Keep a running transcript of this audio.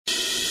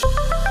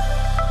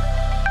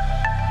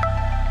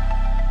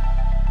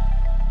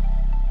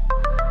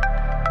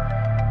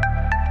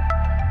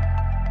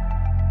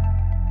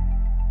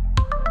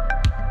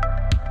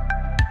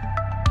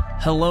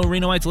Hello,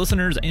 Renoites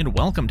listeners, and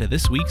welcome to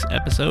this week's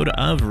episode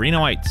of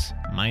Renoites.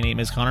 My name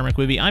is Connor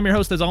McWibby. I'm your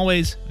host as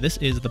always. This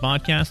is the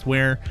podcast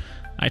where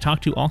I talk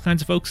to all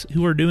kinds of folks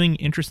who are doing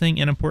interesting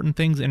and important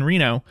things in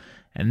Reno.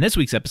 And this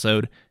week's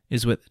episode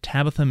is with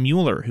Tabitha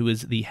Mueller, who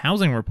is the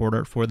housing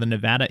reporter for the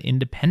Nevada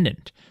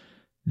Independent.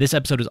 This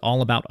episode is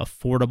all about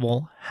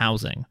affordable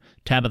housing.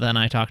 Tabitha and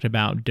I talked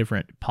about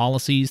different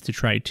policies to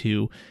try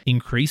to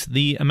increase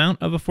the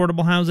amount of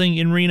affordable housing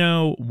in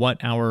Reno,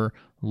 what our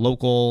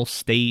local,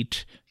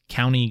 state,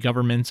 county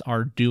governments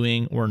are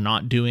doing or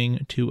not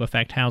doing to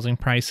affect housing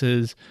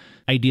prices,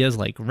 ideas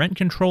like rent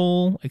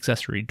control,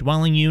 accessory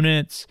dwelling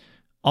units,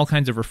 all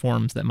kinds of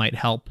reforms that might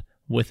help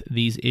with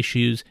these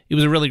issues. It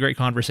was a really great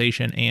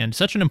conversation and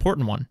such an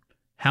important one.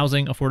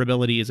 Housing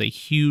affordability is a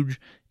huge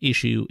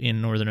issue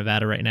in Northern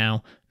Nevada right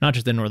now, not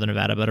just in Northern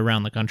Nevada, but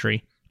around the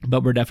country.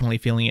 But we're definitely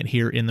feeling it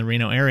here in the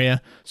Reno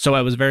area. So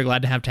I was very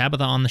glad to have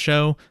Tabitha on the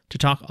show to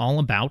talk all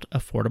about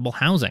affordable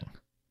housing.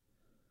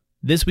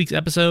 This week's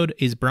episode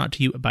is brought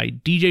to you by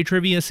DJ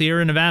Trivia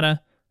Sierra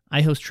Nevada.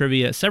 I host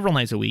trivia several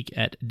nights a week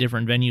at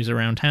different venues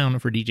around town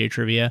for DJ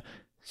Trivia.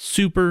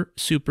 Super,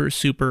 super,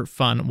 super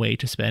fun way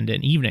to spend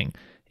an evening.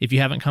 If you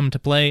haven't come to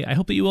play, I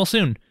hope that you will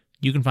soon.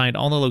 You can find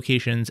all the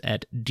locations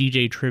at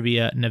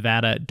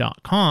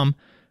djtrivianevada.com.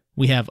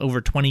 We have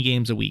over 20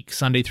 games a week,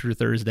 Sunday through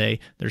Thursday.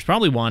 There's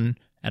probably one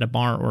at a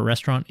bar or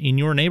restaurant in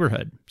your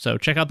neighborhood. So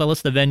check out the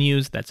list of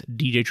venues. That's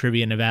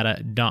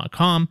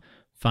djtrivianevada.com.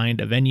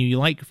 Find a venue you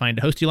like, find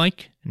a host you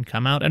like, and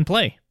come out and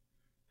play.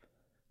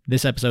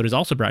 This episode is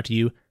also brought to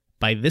you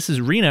by This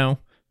Is Reno.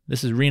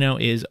 This Is Reno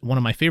is one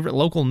of my favorite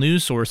local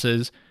news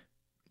sources.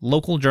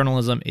 Local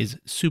journalism is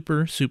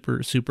super,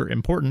 super, super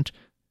important,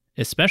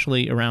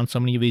 especially around so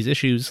many of these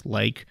issues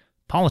like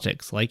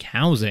politics, like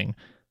housing,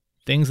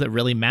 things that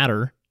really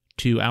matter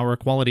to our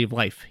quality of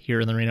life here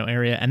in the Reno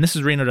area. And This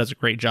Is Reno does a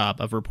great job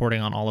of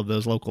reporting on all of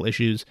those local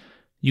issues.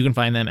 You can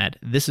find them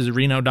at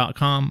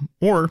thisisreno.com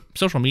or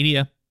social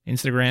media.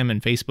 Instagram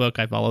and Facebook,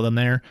 I follow them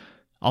there.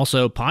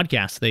 Also,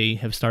 podcasts. They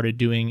have started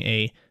doing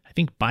a, I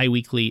think,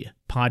 bi-weekly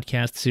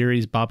podcast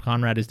series. Bob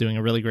Conrad is doing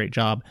a really great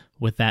job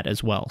with that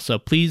as well. So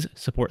please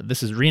support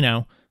This Is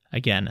Reno.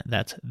 Again,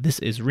 that's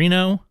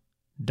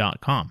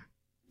thisisreno.com.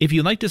 If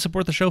you'd like to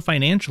support the show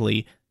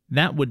financially,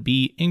 that would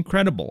be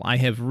incredible. I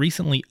have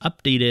recently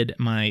updated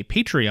my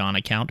Patreon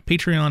account.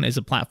 Patreon is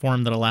a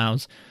platform that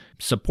allows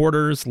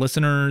supporters,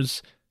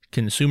 listeners,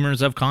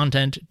 consumers of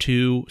content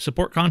to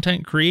support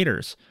content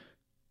creators.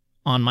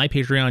 On my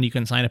Patreon, you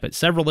can sign up at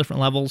several different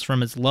levels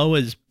from as low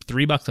as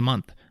 $3 a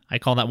month. I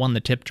call that one the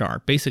tip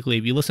jar. Basically,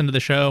 if you listen to the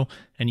show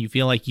and you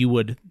feel like you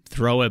would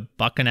throw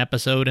 $1 an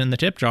episode in the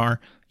tip jar,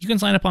 you can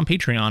sign up on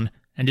Patreon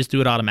and just do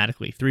it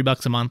automatically.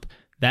 $3 a month.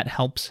 That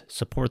helps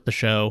support the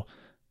show.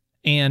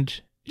 And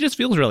it just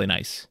feels really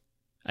nice,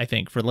 I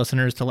think, for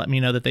listeners to let me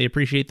know that they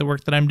appreciate the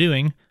work that I'm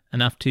doing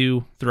enough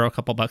to throw a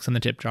couple bucks in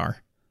the tip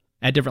jar.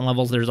 At different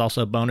levels, there's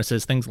also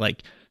bonuses, things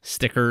like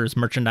stickers,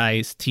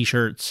 merchandise,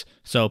 t-shirts.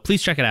 So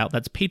please check it out.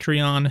 That's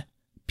Patreon,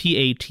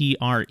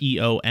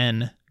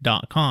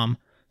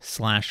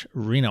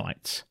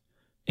 patreon.com/Renoites.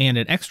 And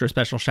an extra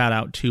special shout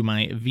out to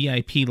my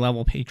VIP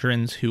level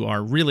patrons who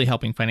are really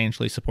helping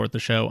financially support the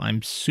show.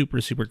 I'm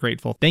super, super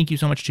grateful. Thank you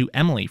so much to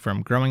Emily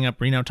from Growing Up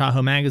Reno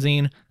Tahoe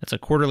Magazine. That's a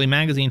quarterly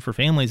magazine for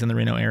families in the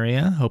Reno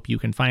area. Hope you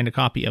can find a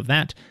copy of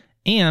that.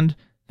 And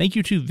thank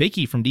you to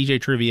Vicky from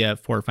DJ Trivia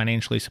for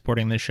financially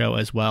supporting this show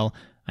as well.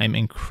 I'm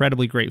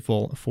incredibly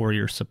grateful for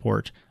your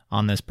support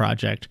on this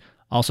project.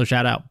 Also,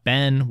 shout out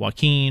Ben,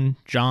 Joaquin,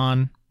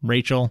 John,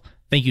 Rachel.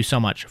 Thank you so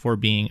much for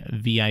being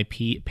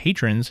VIP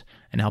patrons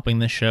and helping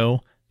this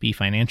show be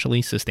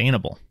financially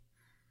sustainable.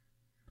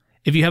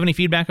 If you have any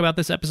feedback about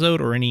this episode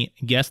or any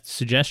guest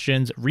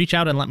suggestions, reach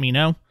out and let me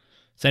know.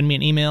 Send me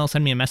an email,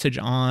 send me a message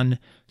on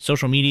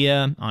social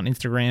media, on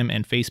Instagram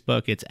and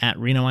Facebook. It's at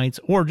Renoites,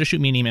 or just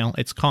shoot me an email.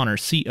 It's Connor,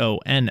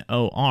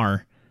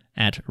 CONOR,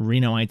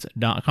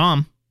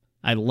 @Renoites.com.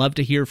 I love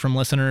to hear from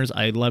listeners.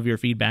 I love your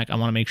feedback. I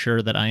want to make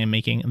sure that I am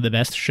making the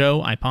best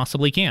show I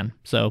possibly can.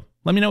 So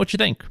let me know what you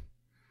think.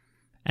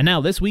 And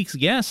now this week's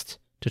guest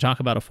to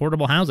talk about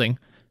affordable housing,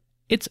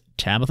 it's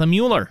Tabitha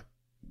Mueller.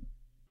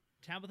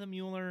 Tabitha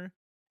Mueller,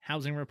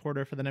 housing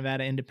reporter for the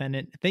Nevada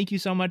Independent. Thank you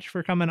so much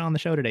for coming on the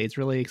show today. It's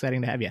really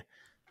exciting to have you.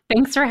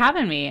 Thanks for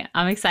having me.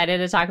 I'm excited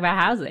to talk about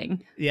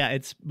housing. Yeah,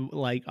 it's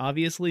like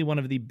obviously one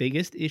of the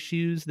biggest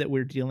issues that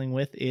we're dealing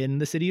with in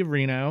the city of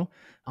Reno.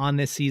 On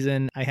this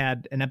season, I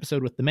had an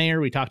episode with the mayor.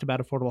 We talked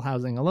about affordable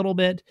housing a little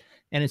bit,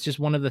 and it's just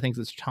one of the things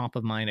that's top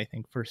of mind, I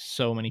think, for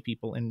so many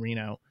people in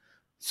Reno.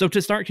 So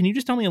to start, can you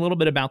just tell me a little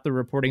bit about the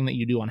reporting that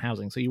you do on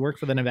housing? So you work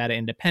for the Nevada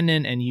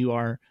Independent, and you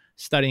are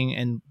studying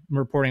and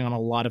reporting on a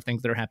lot of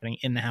things that are happening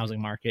in the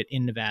housing market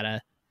in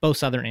Nevada, both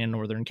Southern and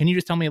Northern. Can you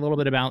just tell me a little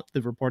bit about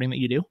the reporting that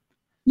you do?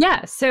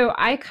 Yeah, so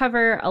I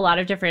cover a lot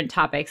of different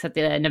topics at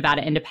the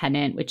Nevada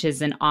Independent, which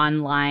is an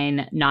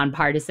online,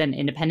 nonpartisan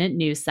independent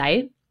news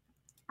site.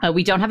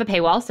 We don't have a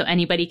paywall, so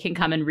anybody can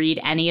come and read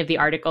any of the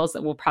articles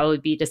that will probably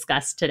be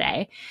discussed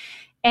today.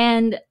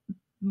 And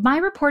my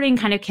reporting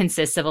kind of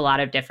consists of a lot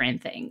of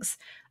different things.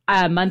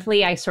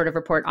 Monthly, I sort of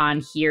report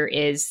on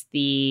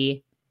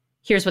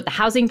here's what the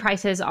housing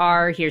prices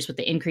are, here's what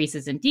the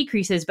increases and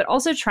decreases, but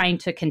also trying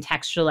to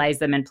contextualize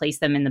them and place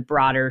them in the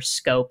broader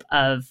scope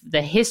of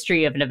the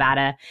history of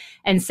Nevada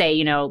and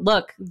say,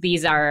 look,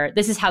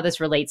 this is how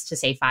this relates to,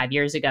 say, 5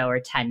 years ago or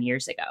 10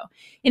 years ago.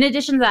 In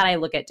addition to that, I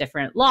look at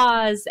different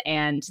laws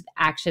and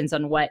actions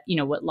on what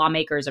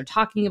lawmakers are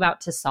talking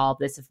about to solve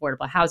this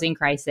affordable housing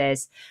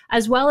crisis,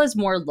 as well as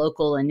more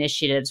local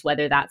initiatives,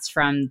 whether that's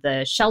from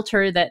the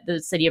shelter that the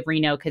city of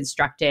Reno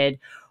constructed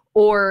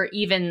or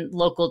even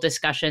local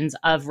discussions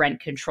of rent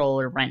control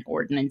or rent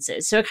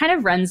ordinances. So it kind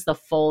of runs the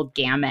full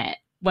gamut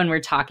when we're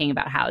talking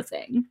about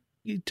housing.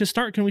 To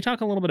start, can we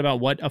talk a little bit about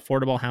what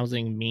affordable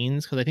housing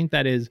means? Because I think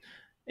that is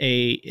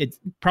it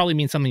probably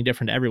means something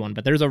different to everyone,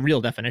 but there's a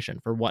real definition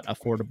for what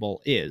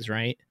affordable is,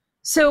 right?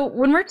 So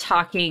when we're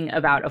talking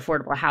about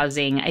affordable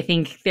housing, I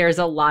think there's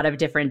a lot of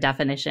different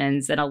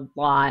definitions and a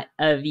lot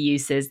of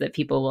uses that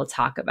people will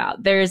talk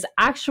about. There's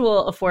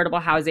actual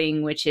affordable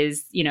housing, which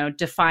is,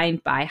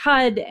 defined by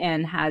HUD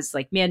and has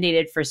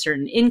mandated for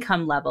certain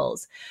income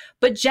levels.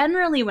 But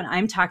generally, when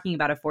I'm talking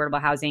about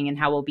affordable housing and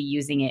how we'll be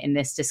using it in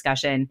this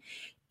discussion,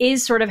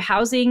 is sort of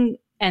housing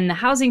and the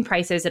housing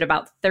prices at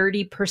about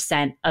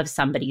 30% of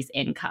somebody's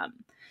income.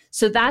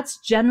 So that's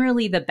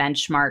generally the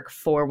benchmark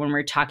for when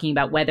we're talking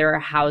about whether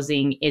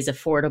housing is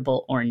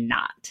affordable or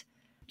not.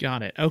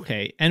 Got it.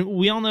 Okay. And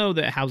we all know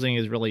that housing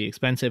is really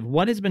expensive.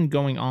 What has been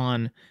going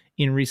on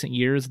in recent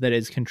years that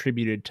has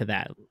contributed to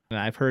that?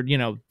 I've heard,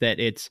 that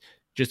it's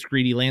just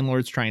greedy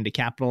landlords trying to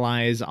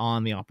capitalize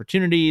on the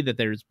opportunity, that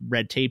there's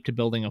red tape to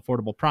building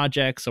affordable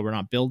projects, so we're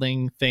not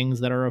building things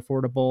that are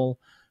affordable.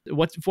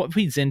 What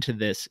feeds into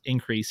this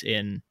increase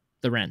in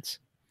the rents?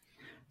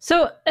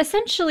 So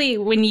essentially,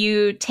 when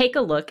you take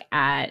a look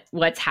at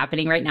what's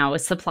happening right now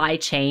with supply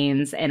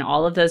chains and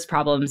all of those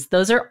problems,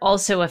 those are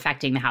also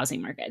affecting the housing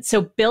market.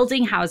 So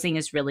building housing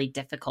is really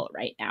difficult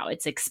right now.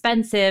 It's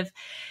expensive.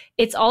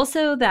 It's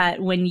also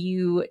that when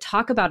you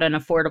talk about an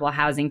affordable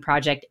housing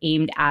project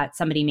aimed at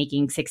somebody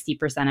making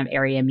 60% of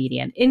area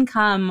median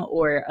income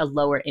or a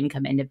lower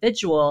income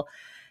individual,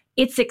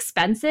 it's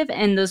expensive,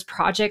 and those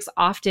projects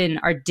often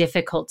are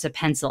difficult to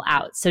pencil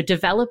out. So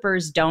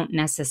developers don't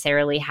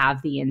necessarily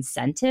have the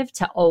incentive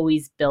to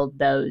always build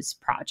those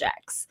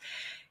projects.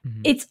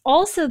 Mm-hmm. It's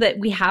also that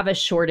we have a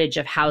shortage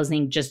of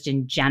housing just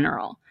in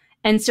general.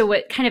 And so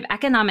what kind of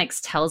economics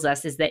tells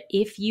us is that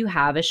if you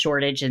have a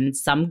shortage in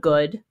some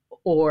good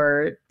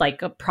or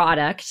a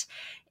product,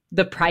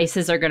 the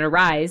prices are going to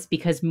rise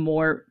because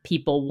more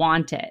people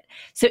want it.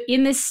 So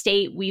in this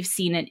state, we've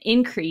seen an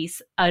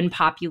increase in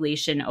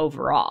population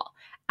overall.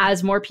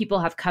 As more people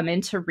have come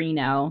into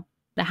Reno,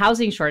 the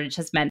housing shortage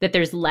has meant that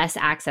there's less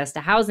access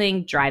to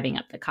housing, driving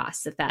up the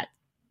costs.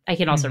 I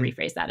can also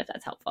rephrase that if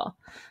that's helpful.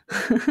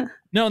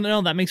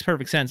 No, that makes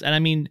perfect sense. And I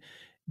mean,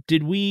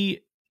 did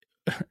we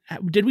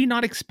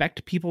not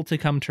expect people to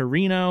come to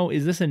Reno?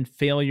 Is this a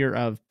failure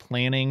of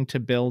planning to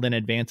build in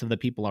advance of the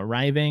people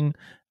arriving?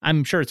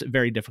 I'm sure it's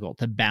very difficult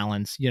to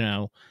balance,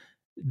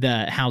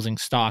 the housing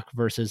stock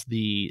versus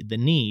the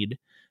need.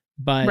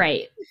 But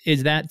right.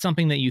 Is that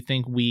something that you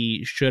think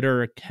we should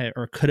or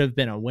could have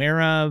been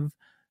aware of?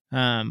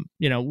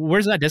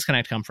 Where's that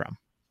disconnect come from?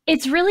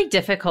 It's really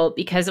difficult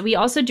because we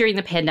also during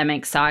the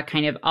pandemic saw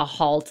kind of a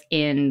halt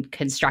in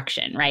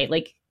construction, right?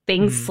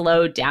 Things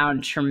slowed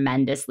down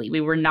tremendously.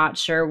 We were not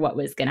sure what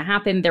was going to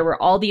happen. There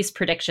were all these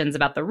predictions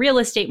about the real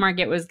estate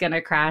market was going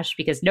to crash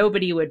because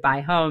nobody would buy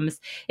homes.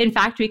 In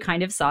fact, we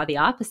kind of saw the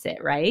opposite,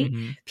 right?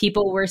 Mm-hmm.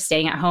 People were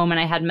staying at home, and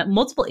I had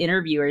multiple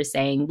interviewers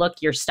saying, look,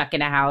 you're stuck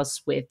in a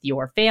house with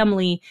your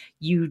family.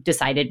 You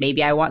decided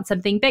maybe I want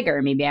something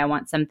bigger. Maybe I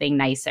want something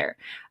nicer.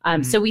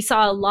 So we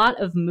saw a lot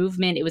of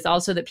movement. It was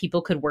also that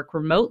people could work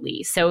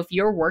remotely. So if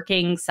you're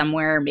working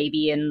somewhere,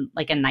 maybe in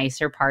a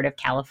nicer part of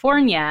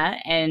California,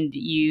 and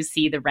you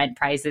see the rent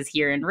prices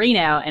here in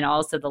Reno and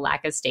also the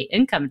lack of state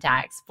income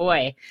tax,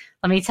 boy,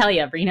 let me tell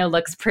you, Reno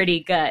looks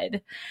pretty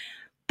good.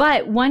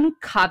 But one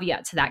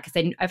caveat to that,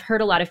 because I've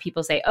heard a lot of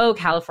people say, oh,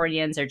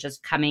 Californians are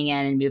just coming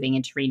in and moving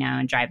into Reno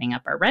and driving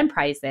up our rent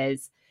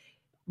prices.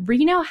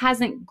 Reno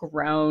hasn't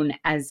grown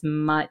as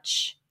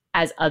much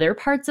as other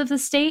parts of the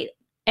state.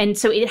 And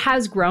so it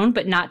has grown,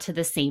 but not to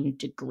the same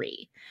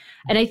degree.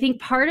 And I think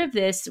part of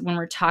this, when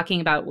we're talking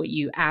about what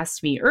you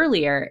asked me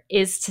earlier,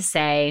 is to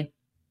say,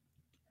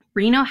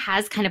 Reno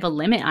has kind of a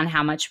limit on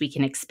how much we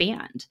can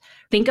expand.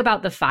 Think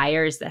about the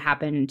fires that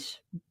happened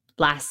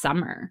last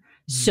summer.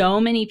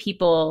 So many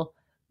people,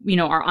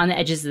 are on the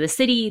edges of the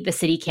city. The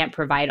city can't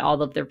provide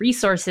all of the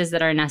resources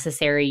that are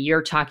necessary.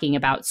 You're talking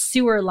about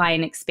sewer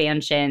line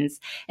expansions.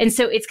 And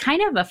so it's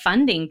kind of a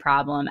funding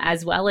problem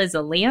as well as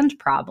a land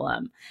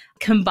problem,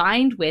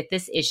 combined with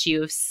this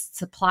issue of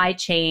supply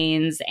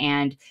chains.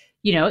 And,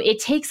 it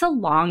takes a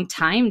long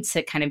time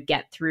to kind of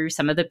get through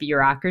some of the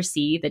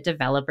bureaucracy that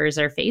developers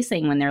are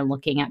facing when they're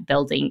looking at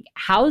building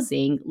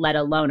housing, let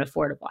alone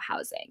affordable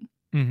housing.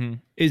 Mm-hmm.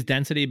 Is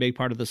density a big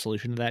part of the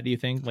solution to that, do you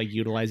think?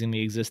 Utilizing the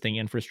existing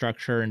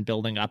infrastructure and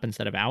building up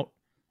instead of out?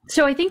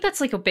 So I think that's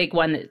a big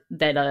one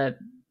that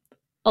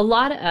A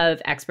lot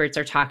of experts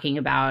are talking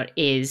about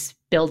is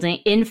building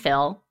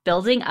infill,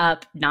 building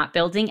up, not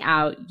building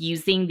out,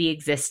 using the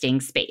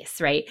existing space,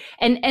 right?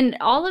 And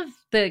all of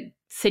the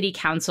city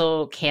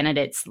council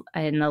candidates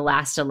in the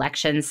last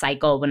election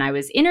cycle, when I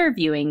was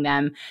interviewing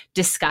them,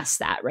 discussed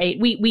that, right?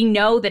 We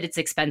know that it's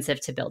expensive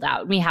to build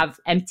out. We have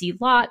empty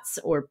lots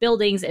or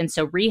buildings, and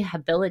so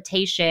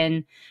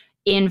rehabilitation,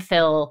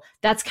 infill,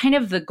 that's kind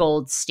of the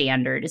gold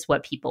standard, is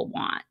what people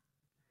want.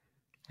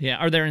 Yeah.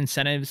 Are there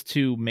incentives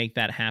to make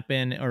that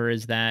happen, or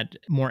is that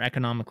more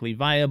economically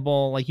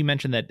viable? Like you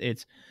mentioned that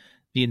it's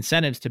the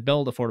incentives to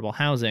build affordable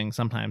housing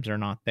sometimes are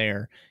not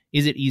there.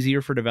 Is it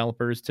easier for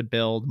developers to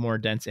build more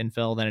dense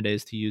infill than it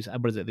is to use,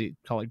 what is it, they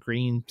call it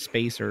green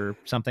space or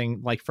something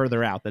like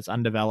further out that's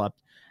undeveloped?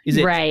 Is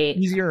it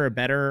easier or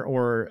better,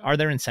 or are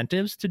there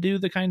incentives to do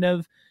the kind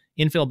of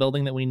infill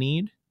building that we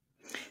need?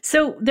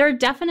 So there are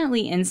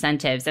definitely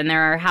incentives, and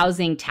there are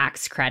housing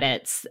tax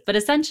credits, but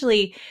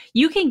essentially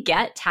you can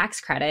get tax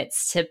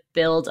credits to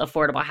build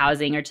affordable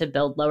housing or to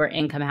build lower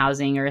income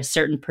housing or a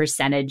certain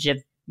percentage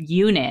of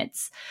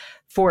units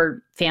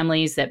for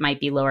families that might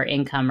be lower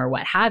income or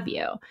what have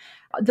you.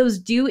 Those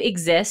do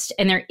exist,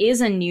 and there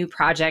is a new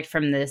project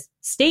from the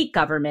state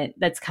government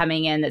that's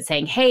coming in that's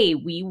saying, hey,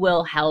 we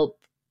will help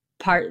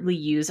partly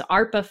use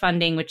ARPA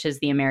funding, which is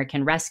the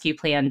American Rescue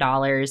Plan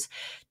dollars,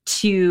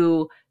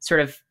 to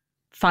sort of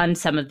fund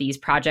some of these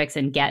projects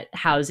and get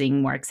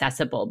housing more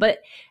accessible. But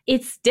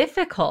it's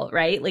difficult,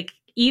 right? Like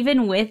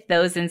even with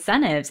those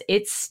incentives,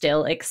 it's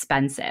still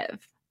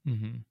expensive.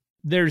 Mm-hmm.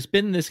 There's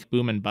been this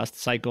boom and bust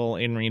cycle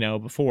in Reno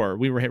before.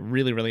 We were hit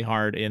really, really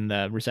hard in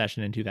the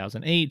recession in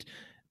 2008,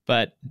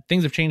 but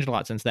things have changed a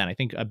lot since then. I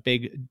think a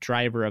big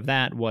driver of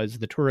that was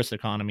the tourist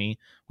economy.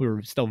 We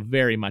were still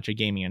very much a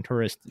gaming and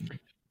tourist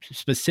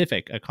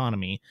specific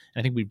economy.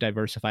 And I think we've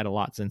diversified a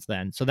lot since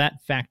then. So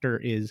that factor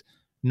is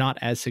not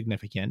as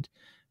significant,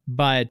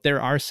 but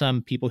there are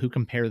some people who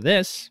compare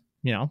this,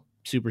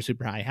 super,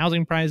 super high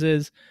housing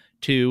prices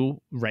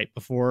to right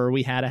before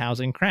we had a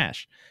housing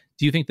crash.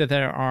 Do you think that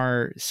there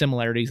are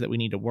similarities that we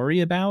need to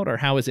worry about, or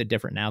how is it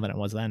different now than it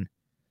was then?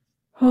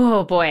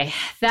 Oh boy,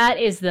 that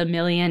is the $1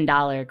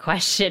 million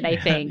question, I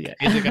think. Yeah.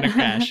 Is it going to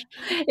crash?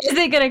 Is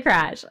it going to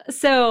crash?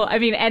 So, I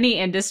mean, any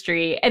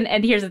industry,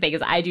 and here's the thing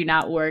is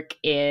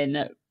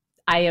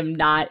I am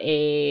not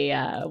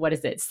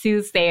a,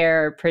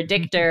 soothsayer,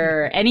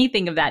 predictor,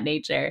 anything of that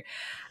nature.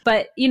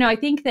 But, I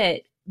think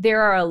that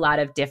there are a lot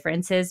of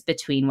differences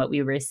between what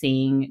we were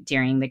seeing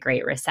during the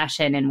Great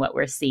Recession and what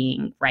we're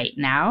seeing right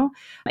now.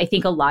 I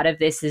think a lot of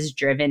this is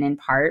driven in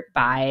part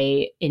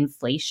by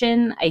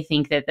inflation. I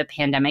think that the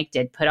pandemic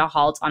did put a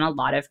halt on a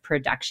lot of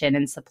production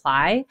and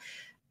supply.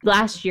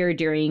 Last year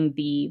during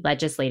the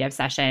legislative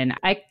session,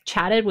 I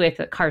chatted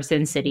with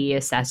Carson City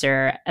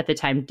Assessor at the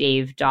time,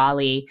 Dave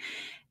Dawley,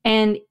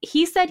 and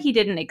he said he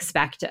didn't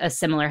expect a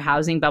similar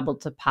housing bubble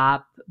to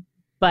pop,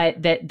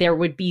 but that there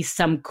would be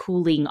some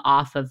cooling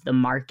off of the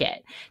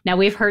market. Now,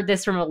 we've heard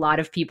this from a lot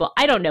of people.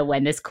 I don't know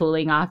when this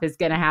cooling off is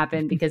going to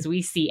happen, because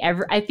we see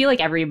I feel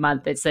like every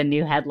month it's a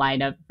new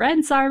headline of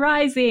rents are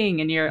rising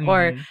and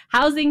or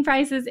housing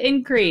prices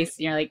increase.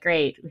 And you're like,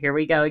 great, here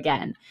we go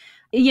again.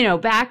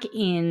 Back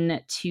in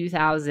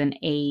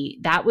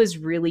 2008, that was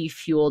really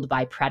fueled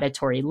by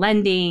predatory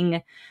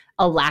lending,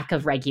 a lack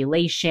of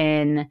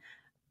regulation.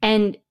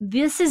 And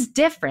this is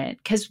different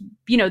because,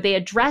 they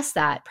address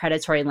that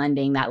predatory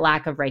lending, that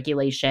lack of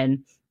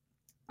regulation.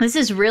 This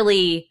is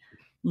really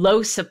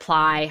low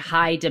supply,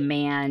 high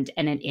demand,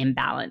 and an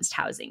imbalanced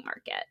housing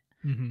market.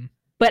 Mm-hmm.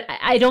 But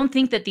I don't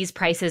think that these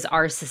prices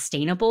are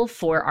sustainable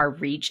for our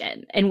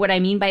region. And what I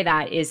mean by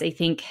that is I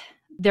think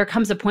there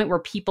comes a point where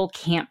people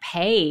can't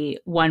pay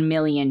 $1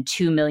 million,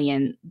 $2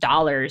 million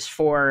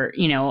for, a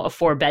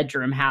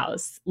 4-bedroom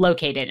house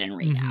located in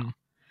Reno. Mm-hmm.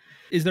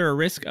 Is there a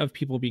risk of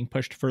people being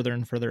pushed further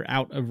and further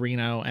out of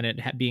Reno and it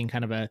being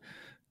kind of a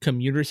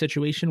commuter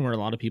situation where a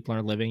lot of people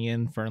are living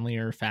in Fernley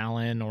or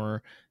Fallon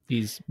or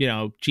these,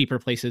 cheaper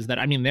places that,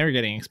 they're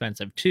getting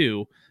expensive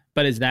too.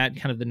 But is that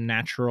kind of the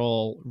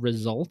natural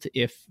result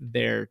if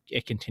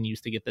it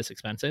continues to get this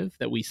expensive,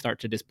 that we start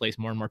to displace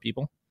more and more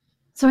people?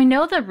 So I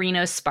know the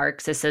Reno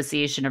Sparks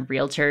Association of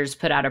Realtors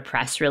put out a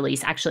press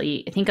release,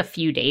 actually, I think a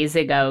few days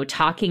ago,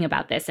 talking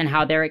about this and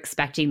how they're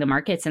expecting the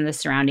markets in the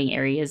surrounding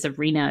areas of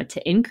Reno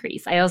to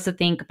increase. I also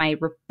think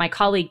my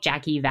colleague,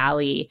 Jackie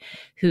Valley,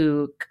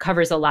 who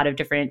covers a lot of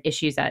different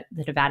issues at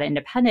the Nevada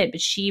Independent, but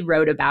she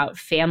wrote about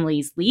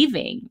families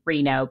leaving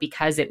Reno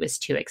because it was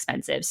too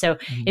expensive. So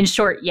in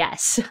short,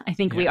 yes, I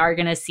think we are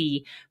going to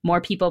see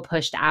more people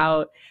pushed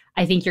out.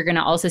 I think you're going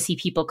to also see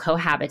people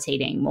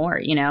cohabitating more.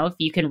 If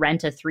you can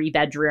rent a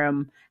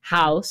 3-bedroom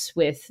house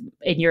and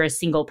you're a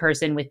single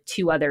person with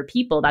 2 other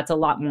people, that's a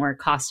lot more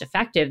cost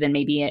effective than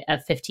maybe a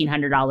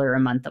 $1,500 a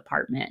month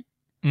apartment.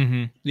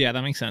 Yeah,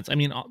 that makes sense. I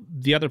mean,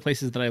 the other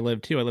places that I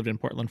lived too, I lived in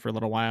Portland for a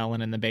little while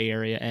and in the Bay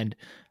Area, and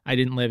I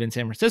didn't live in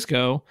San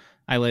Francisco.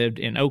 I lived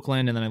in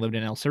Oakland, and then I lived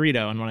in El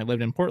Cerrito. And when I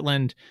lived in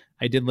Portland,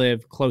 I did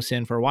live close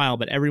in for a while,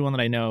 but everyone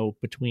that I know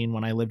between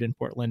when I lived in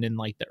Portland in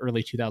like the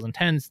early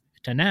 2010s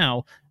to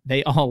now,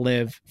 they all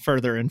live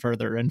further and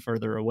further and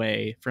further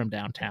away from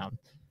downtown.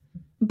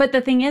 But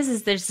the thing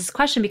is there's this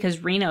question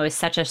because Reno is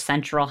such a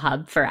central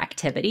hub for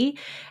activity.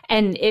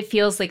 And it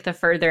feels like the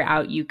further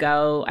out you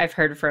go, I've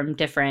heard from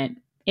different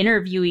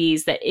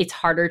interviewees that it's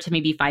harder to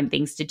maybe find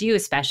things to do,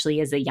 especially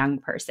as a young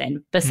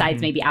person,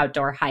 besides maybe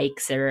outdoor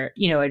hikes or,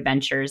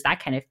 adventures,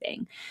 that kind of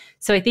thing.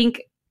 So I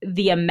think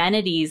the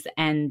amenities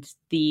and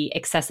the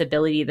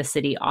accessibility the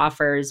city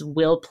offers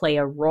will play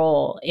a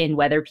role in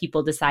whether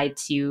people decide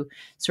to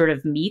sort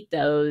of meet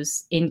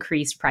those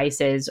increased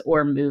prices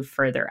or move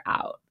further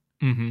out.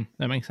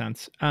 That makes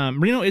sense.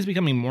 Reno is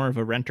becoming more of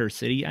a renter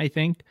city, I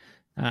think.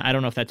 I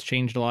don't know if that's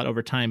changed a lot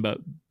over time, but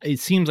it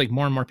seems like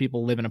more and more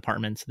people live in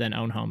apartments than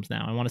own homes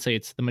now. I want to say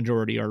it's the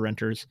majority are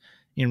renters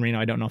in Reno.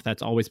 I don't know if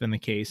that's always been the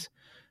case.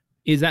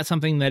 Is that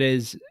something that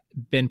has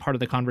been part of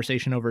the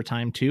conversation over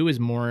time too, is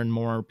more and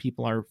more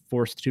people are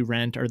forced to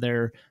rent? Are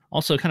there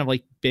also kind of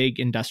like big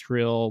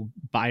industrial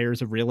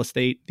buyers of real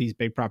estate, these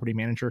big property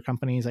manager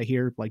companies I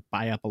hear like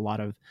buy up a lot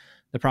of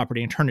the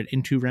property and turn it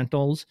into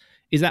rentals?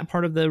 Is that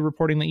part of the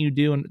reporting that you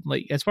do? And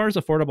like, as far as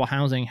affordable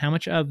housing, how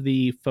much of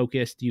the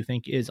focus do you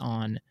think is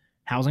on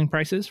housing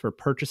prices for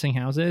purchasing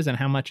houses and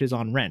how much is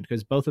on rent?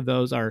 Because both of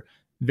those are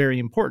very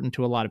important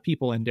to a lot of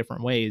people in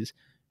different ways.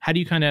 How do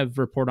you kind of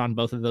report on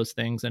both of those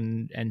things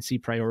and see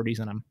priorities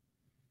in them?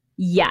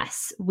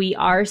 Yes, we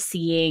are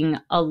seeing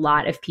a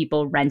lot of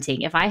people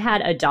renting. If I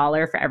had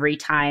 $1 for every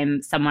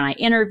time someone I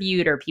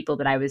interviewed or people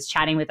that I was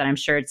chatting with, and I'm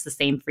sure it's the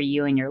same for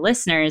you and your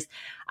listeners,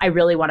 I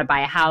really want to buy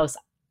a house.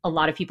 A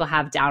lot of people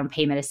have down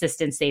payment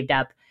assistance saved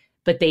up,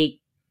 but they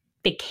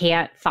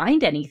can't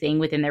find anything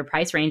within their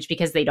price range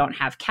because they don't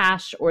have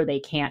cash or they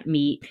can't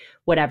meet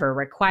whatever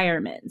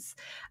requirements.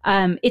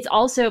 It's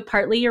also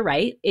partly, you're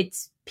right,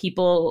 it's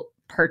people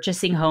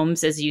purchasing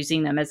homes as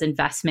using them as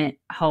investment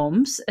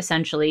homes,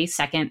 essentially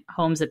second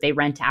homes that they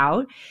rent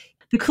out.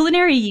 The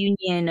Culinary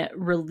Union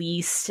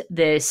released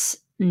this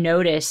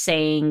notice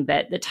saying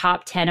that the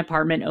top 10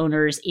 apartment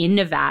owners in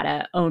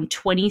Nevada own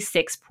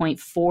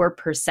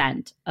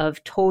 26.4%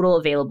 of total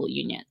available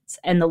units.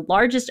 And the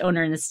largest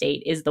owner in the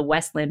state is the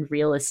Westland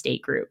Real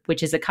Estate Group,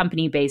 which is a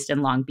company based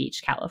in Long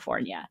Beach,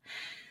 California.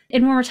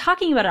 And when we're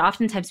talking about it,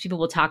 oftentimes people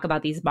will talk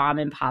about these mom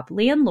and pop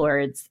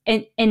landlords.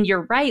 And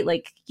you're right,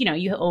 like,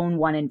 you own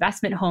one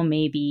investment home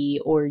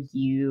maybe, or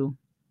you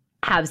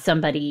have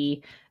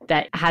somebody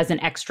that has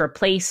an extra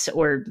place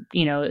or,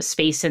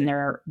 space in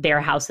their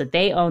house that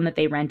they own that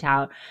they rent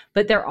out.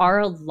 But there are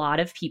a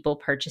lot of people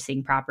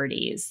purchasing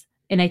properties.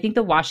 And I think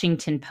the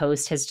Washington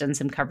Post has done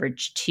some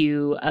coverage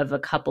too of a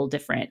couple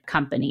different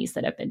companies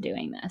that have been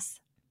doing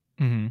this.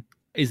 Mm-hmm.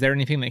 Is there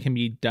anything that can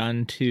be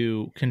done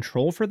to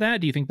control for that?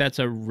 Do you think that's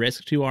a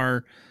risk to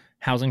our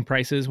housing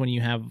prices when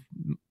you have,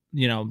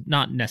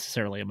 not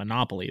necessarily a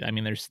monopoly? I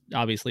mean, there's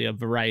obviously a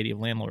variety of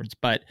landlords,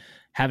 but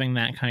having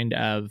that kind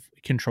of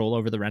control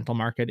over the rental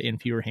market in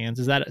fewer hands,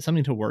 is that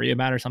something to worry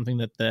about or something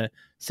that the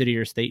city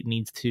or state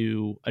needs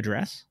to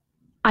address?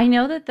 I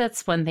know that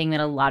that's one thing that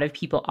a lot of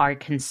people are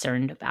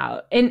concerned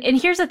about. And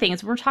here's the thing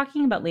is we're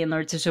talking about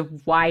landlords. There's a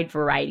wide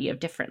variety of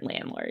different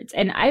landlords.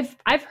 And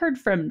I've heard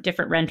from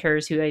different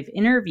renters who I've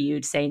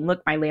interviewed saying,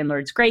 look, my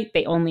landlord's great.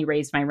 They only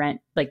raised my rent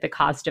like the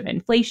cost of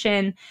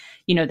inflation.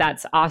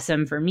 That's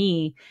awesome for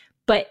me.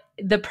 But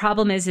the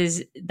problem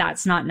is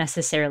that's not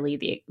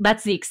necessarily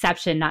that's the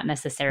exception, not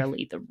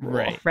necessarily the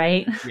rule,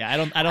 right? Yeah, I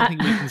don't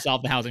think we can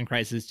solve the housing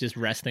crisis just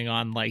resting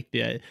on like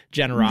the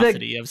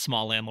generosity of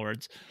small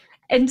landlords.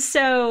 And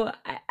so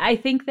I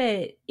think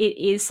that it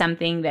is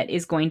something that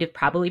is going to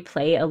probably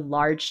play a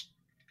large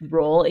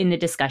role in the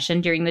discussion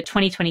during the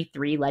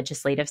 2023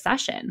 legislative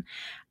session.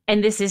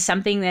 And this is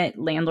something that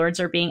landlords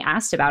are being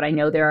asked about. I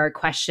know there are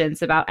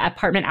questions about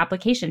apartment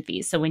application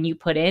fees. So when you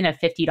put in a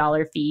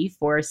 $50 fee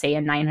for, say,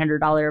 a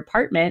 $900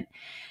 apartment,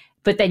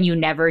 but then you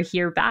never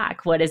hear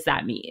back, what does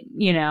that mean?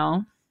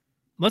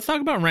 Let's talk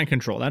about rent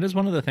control. That is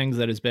one of the things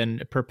that has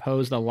been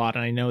proposed a lot.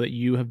 And I know that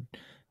you have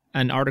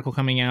an article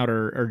coming out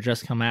or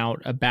just come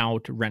out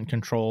about rent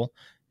control,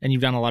 and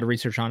you've done a lot of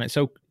research on it.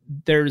 So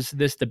there's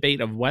this debate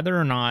of whether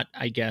or not,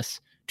 I guess,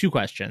 two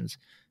questions.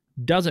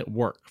 Does it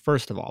work?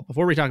 First of all,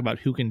 before we talk about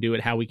who can do it,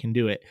 how we can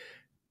do it,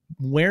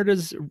 where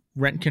does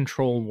rent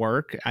control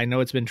work? I know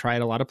it's been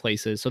tried a lot of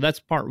places. So that's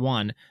part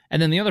one. And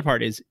then the other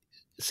part is,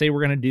 say we're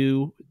going to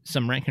do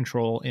some rent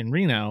control in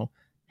Reno.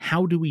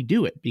 How do we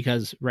do it?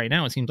 Because right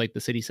now it seems like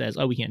the city says,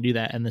 oh, we can't do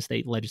that. And the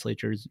state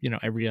legislatures,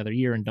 every other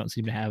year and don't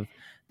seem to have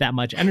that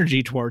much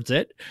energy towards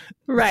it.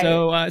 Right.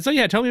 So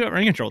yeah, tell me about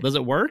rent control. Does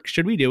it work?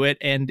 Should we do it?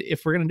 And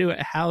if we're going to do it,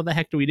 how the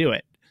heck do we do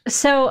it?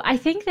 So I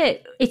think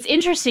that it's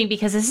interesting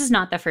because this is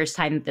not the first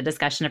time the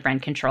discussion of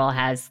rent control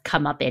has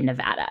come up in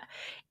Nevada.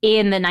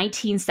 in the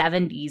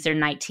 1970s or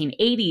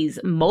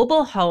 1980s,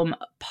 mobile home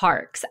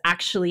parks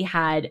actually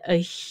had a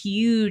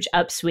huge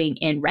upswing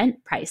in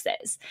rent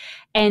prices.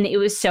 And it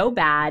was so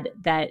bad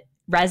that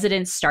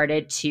residents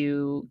started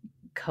to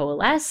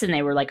coalesce, and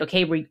they were like,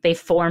 okay, they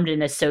formed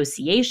an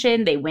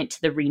association. They went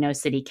to the Reno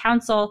City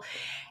Council,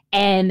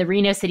 and the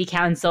Reno City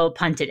Council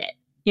punted it.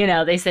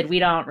 They said, we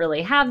don't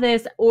really have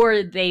this,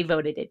 or they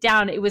voted it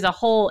down. It was a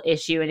whole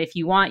issue. And if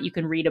you want, you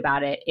can read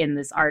about it in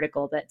this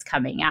article that's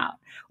coming out,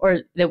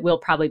 or that will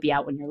probably be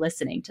out when you're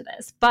listening to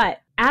this. But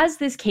as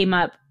this came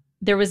up,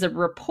 there was a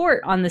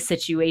report on the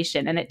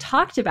situation, and it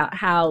talked about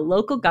how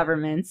local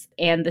governments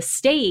and the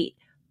state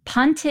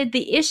punted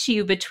the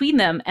issue between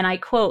them, and I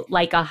quote,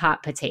 like a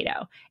hot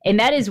potato. And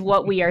that is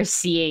what we are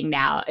seeing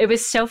now. It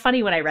was so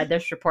funny when I read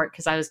this report,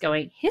 because I was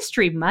going,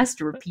 history must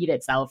repeat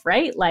itself,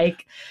 right?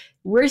 Like,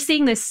 we're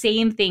seeing the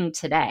same thing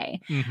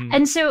today. Mm-hmm.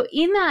 And so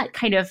in that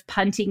kind of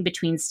punting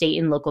between state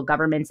and local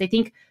governments, I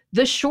think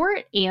the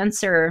short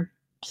answer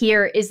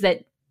here is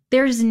that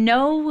there's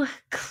no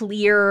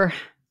clear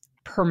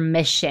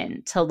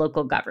permission to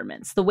local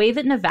governments. The way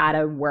that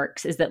Nevada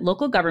works is that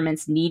local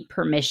governments need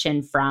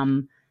permission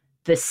from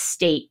the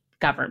state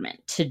government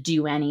to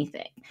do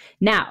anything.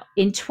 Now,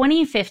 in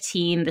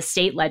 2015, the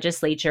state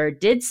legislature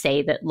did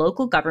say that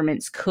local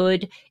governments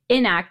could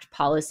enact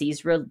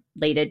policies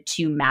related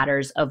to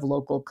matters of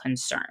local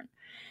concern.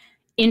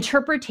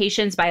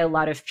 Interpretations by a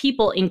lot of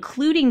people,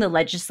 including the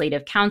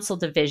Legislative Council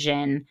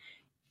Division,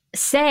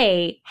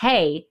 say,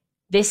 hey,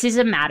 this is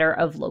a matter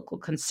of local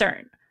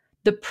concern.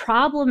 The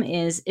problem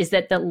is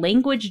that the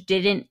language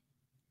didn't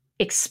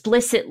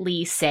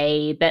explicitly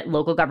say that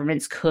local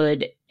governments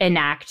could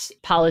enact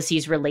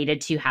policies related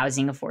to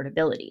housing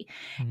affordability.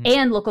 Mm-hmm.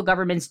 And local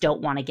governments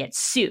don't want to get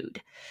sued.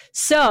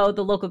 So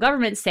the local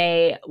governments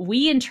say,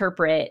 we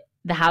interpret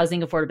the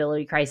housing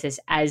affordability crisis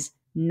as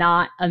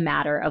not a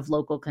matter of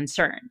local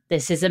concern.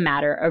 This is a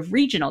matter of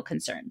regional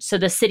concern. So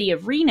the city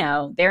of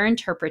Reno, their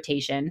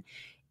interpretation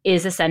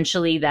is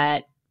essentially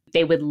that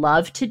they would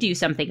love to do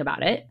something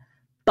about it,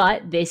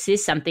 but this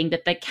is something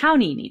that the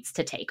county needs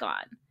to take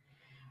on.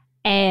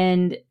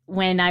 And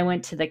when I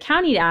went to the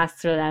county to ask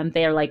for them,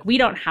 they're like, we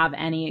don't have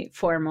any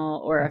formal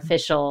or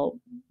official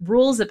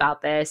rules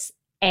about this.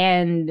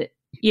 And,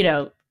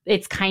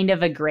 it's kind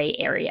of a gray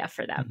area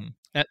for them.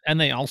 Mm-hmm.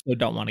 And they also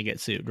don't want to get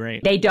sued,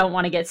 right? They don't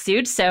want to get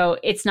sued. So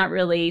it's not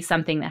really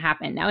something that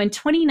happened. Now, in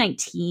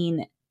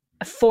 2019,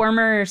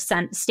 former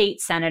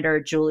state senator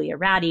Julia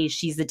Ratty,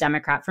 she's a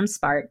Democrat from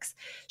Sparks,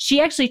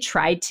 she actually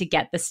tried to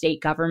get the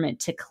state government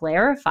to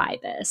clarify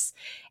this.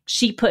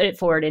 She put it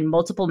forward in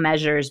multiple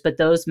measures, but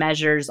those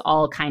measures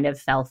all kind of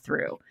fell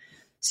through.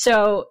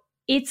 So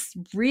it's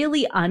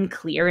really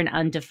unclear and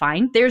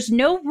undefined. There's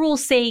no rule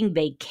saying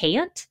they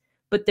can't,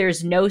 but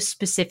there's no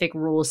specific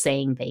rule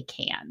saying they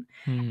can.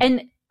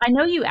 And I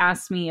know you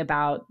asked me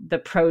about the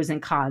pros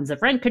and cons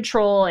of rent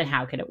control and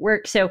how can it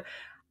work. So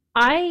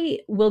I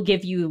will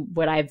give you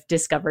what I've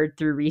discovered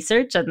through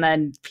research, and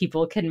then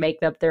people can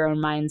make up their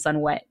own minds on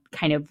what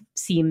kind of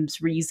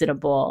seems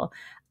reasonable.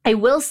 I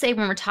will say,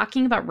 when we're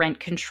talking about rent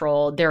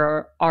control,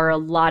 there are a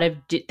lot of,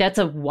 that's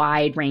a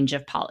wide range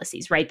of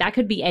policies, right? That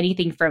could be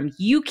anything from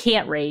you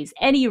can't raise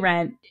any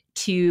rent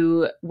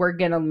to we're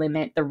going to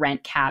limit the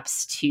rent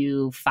caps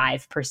to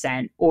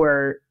 5%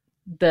 or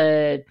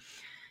the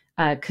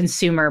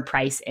consumer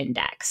price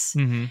index.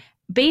 Mm-hmm.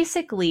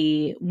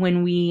 Basically,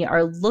 when we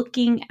are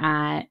looking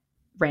at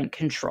rent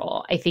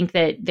control, I think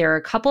that there are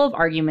a couple of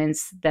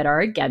arguments that are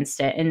against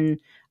it, and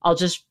I'll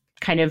just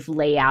kind of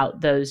lay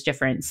out those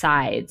different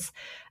sides.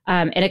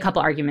 And a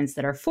couple arguments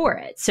that are for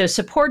it. So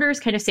supporters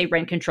kind of say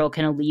rent control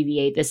can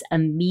alleviate this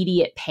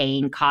immediate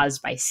pain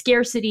caused by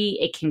scarcity.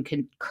 It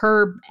can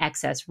curb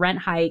excess rent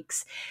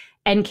hikes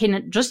and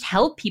can just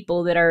help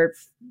people that are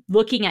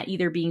looking at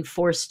either being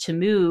forced to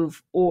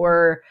move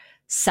or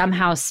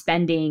somehow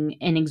spending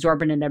an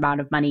exorbitant amount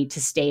of money to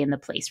stay in the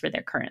place where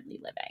they're currently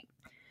living.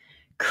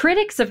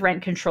 Critics of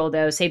rent control,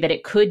 though, say that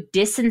it could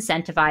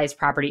disincentivize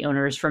property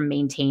owners from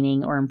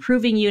maintaining or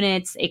improving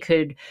units. It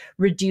could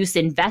reduce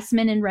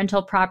investment in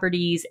rental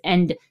properties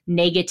and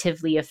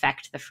negatively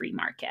affect the free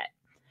market.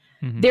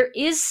 Mm-hmm. There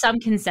is some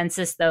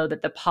consensus, though,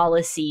 that the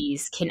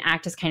policies can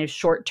act as kind of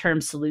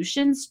short-term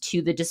solutions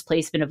to the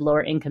displacement of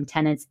lower income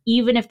tenants,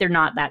 even if they're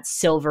not that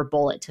silver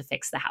bullet to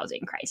fix the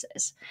housing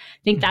crisis.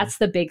 I think that's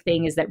the big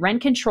thing, is that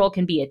rent control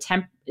can be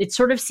it's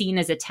sort of seen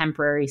as a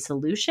temporary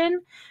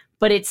solution,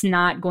 but it's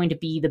not going to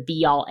be the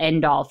be-all,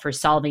 end-all for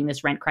solving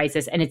this rent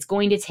crisis. And it's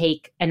going to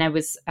take, and I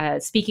was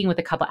speaking with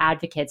a couple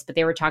advocates, but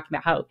they were talking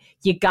about how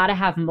you got to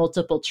have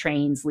multiple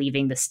trains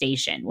leaving the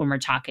station when we're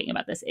talking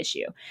about this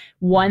issue.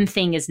 One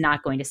thing is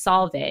not going to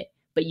solve it,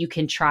 but you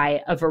can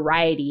try a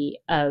variety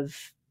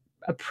of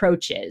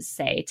approaches,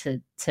 say,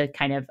 to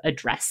kind of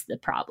address the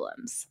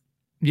problems.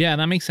 Yeah,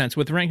 that makes sense.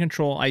 With rent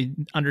control, I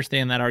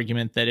understand that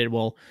argument that it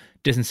will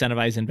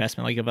disincentivize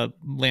investment. Like if a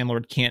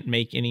landlord can't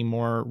make any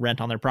more rent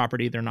on their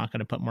property, they're not going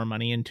to put more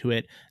money into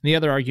it. And the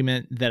other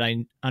argument that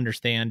I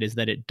understand is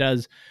that it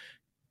does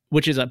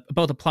which is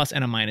both a plus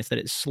and a minus, that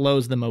it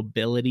slows the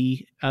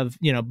mobility of,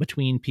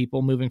 between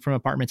people moving from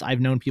apartments. I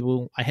know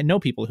people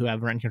who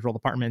have rent controlled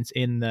apartments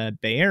in the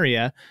Bay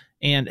Area,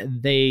 and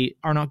they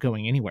are not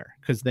going anywhere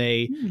because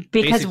they're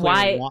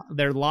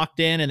locked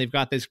in and they've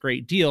got this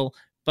great deal,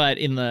 but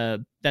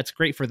that's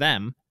great for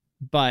them.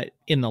 But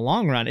in the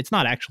long run, it's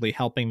not actually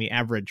helping the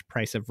average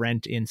price of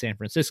rent in San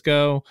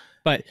Francisco.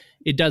 But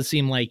it does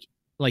seem like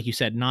you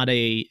said, not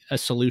a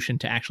solution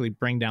to actually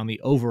bring down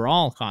the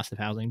overall cost of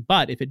housing.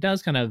 But if it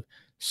does kind of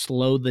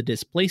slow the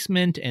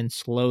displacement and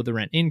slow the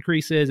rent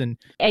increases and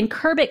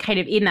curb it kind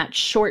of in that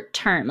short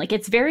term, like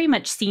it's very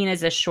much seen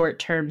as a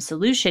short-term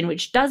solution,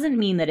 which doesn't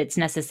mean that it's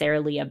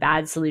necessarily a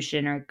bad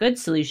solution or a good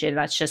solution.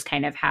 That's just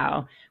kind of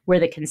where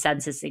the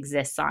consensus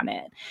exists on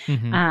it.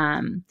 Mm-hmm.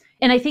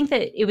 And I think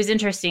that it was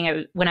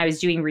interesting when I was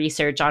doing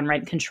research on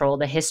rent control,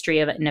 the history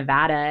of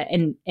Nevada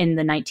in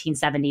the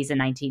 1970s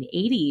and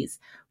 1980s.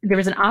 There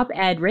was an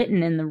op-ed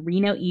written in the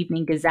Reno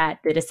Evening Gazette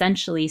that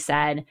essentially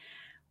said,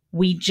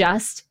 we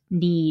just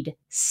need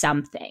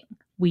something.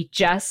 We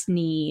just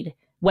need,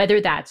 whether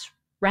that's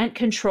rent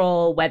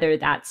control, whether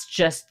that's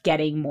just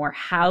getting more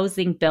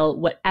housing built,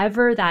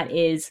 whatever that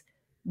is,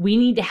 we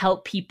need to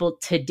help people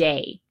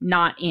today,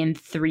 not in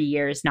 3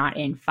 years, not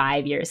in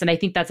 5 years. And I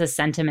think that's a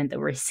sentiment that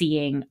we're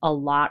seeing a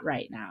lot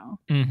right now.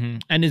 Mm-hmm.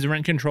 And is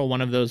rent control one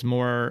of those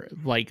more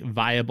like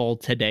viable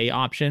today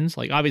options?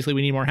 Like, obviously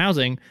we need more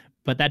housing,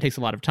 but that takes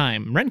a lot of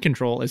time. Rent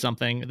control is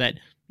something that,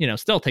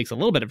 still takes a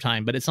little bit of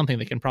time, but it's something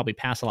that can probably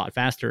pass a lot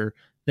faster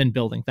than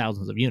building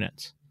thousands of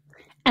units.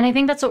 And I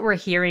think that's what we're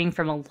hearing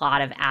from a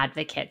lot of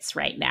advocates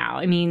right now.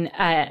 I mean,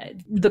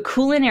 the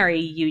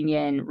Culinary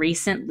Union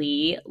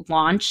recently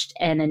launched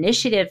an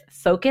initiative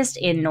focused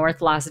in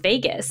North Las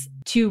Vegas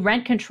to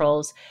rent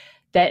controls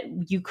that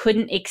you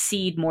couldn't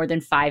exceed more than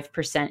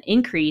 5%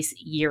 increase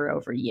year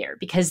over year,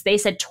 because they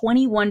said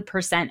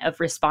 21% of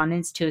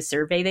respondents to a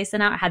survey they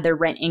sent out had their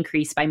rent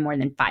increased by more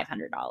than $500.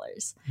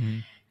 Mm-hmm.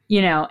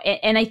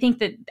 And I think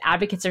that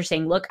advocates are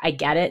saying, look, I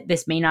get it.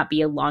 This may not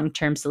be a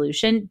long-term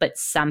solution, but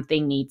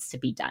something needs to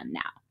be done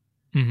now.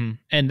 Mm-hmm.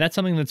 And that's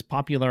something that's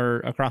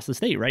popular across the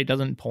state, right?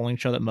 Doesn't polling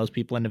show that most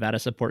people in Nevada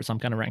support some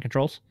kind of rent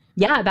controls?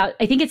 Yeah,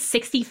 I think it's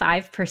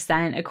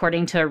 65%,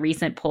 according to a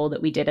recent poll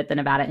that we did at the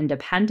Nevada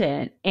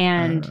Independent.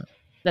 And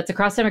that's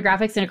across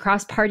demographics and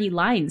across party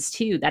lines,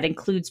 too. That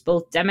includes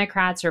both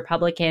Democrats,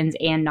 Republicans,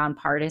 and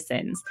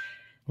nonpartisans.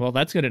 Well,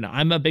 that's good to know.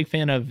 I'm a big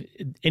fan of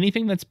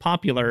anything that's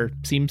popular.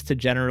 Seems to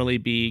generally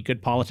be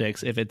good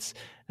politics. If it's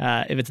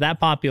that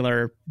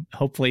popular,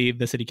 hopefully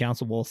the city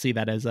council will see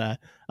that as a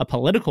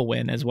political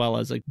win as well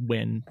as a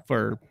win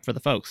for the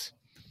folks.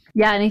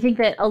 Yeah, and I think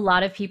that a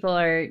lot of people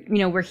are,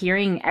 we're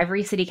hearing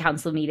every city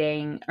council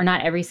meeting, or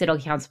not every city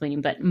council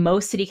meeting, but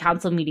most city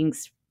council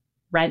meetings,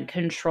 rent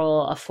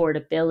control,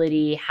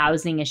 affordability,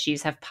 housing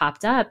issues have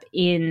popped up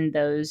in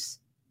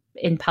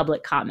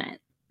public comment.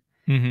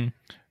 Mm-hmm.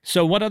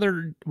 So what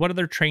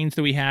other trains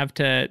do we have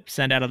to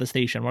send out of the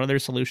station? What other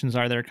solutions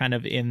are there kind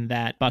of in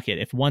that bucket?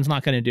 If one's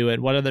not going to do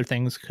it, what other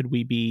things could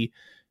we be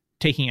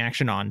taking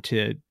action on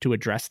to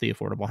address the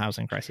affordable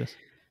housing crisis?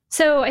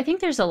 So I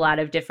think there's a lot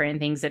of different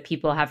things that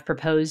people have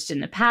proposed in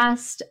the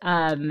past.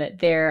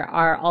 There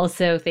are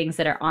also things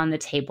that are on the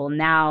table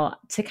now.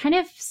 To kind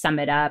of sum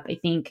it up, I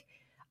think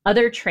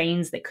other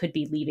trains that could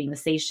be leaving the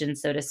station,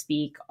 so to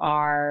speak,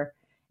 are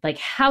like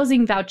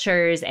housing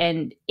vouchers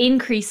and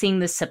increasing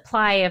the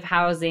supply of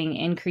housing,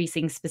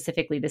 increasing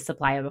specifically the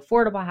supply of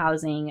affordable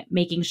housing,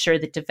 making sure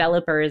that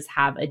developers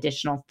have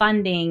additional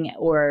funding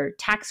or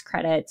tax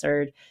credits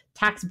or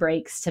tax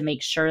breaks to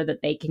make sure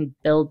that they can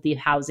build the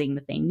housing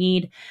that they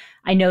need.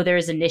 I know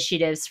there's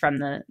initiatives from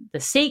the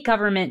state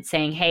government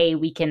saying, hey,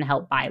 we can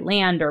help buy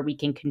land or we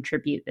can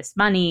contribute this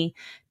money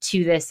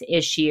to this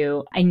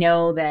issue. I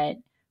know that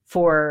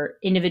for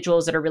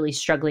individuals that are really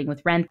struggling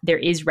with rent, there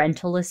is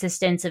rental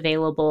assistance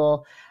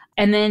available.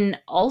 And then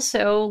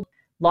also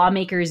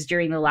lawmakers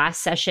during the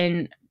last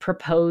session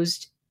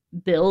proposed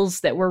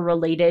bills that were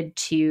related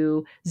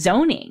to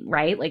zoning,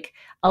 right? Like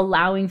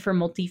allowing for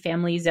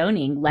multifamily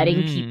zoning,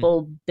 letting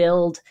people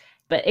build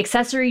but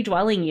accessory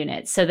dwelling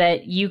units so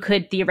that you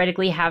could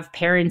theoretically have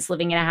parents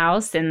living in a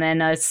house and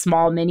then a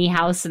small mini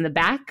house in the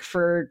back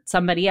for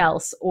somebody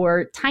else,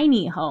 or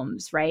tiny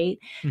homes, right?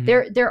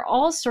 Mm-hmm. There are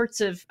all sorts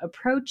of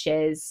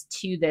approaches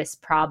to this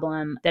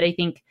problem that I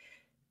think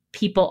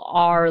people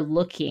are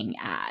looking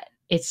at.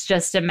 It's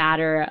just a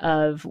matter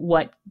of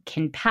what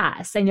can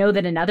pass. I know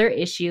that another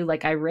issue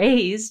like I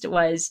raised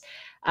was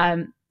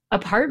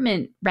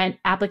apartment rent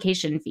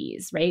application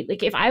fees, right?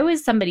 Like if I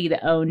was somebody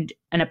that owned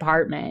an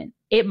apartment,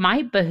 it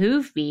might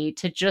behoove me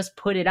to just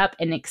put it up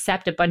and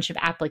accept a bunch of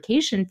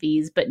application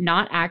fees, but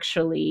not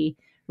actually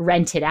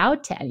rent it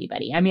out to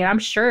anybody. I mean, I'm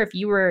sure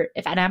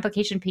if an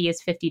application fee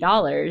is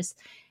 $50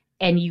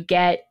 and you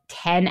get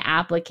 10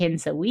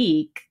 applicants a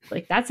week,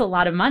 like that's a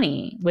lot of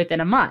money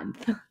within a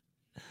month.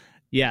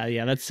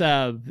 Yeah,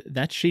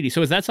 that's shady.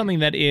 So is that something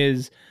that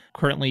is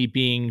currently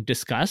being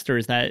discussed, or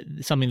is that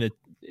something that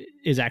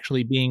is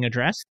actually being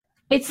addressed?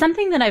 It's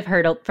something that I've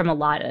heard from a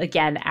lot,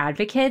 again,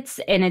 advocates,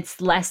 and it's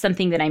less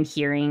something that I'm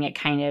hearing at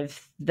kind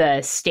of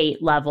the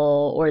state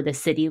level or the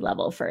city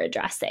level for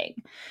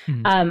addressing.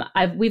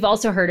 We've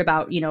also heard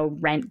about,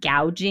 rent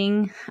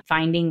gouging,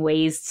 finding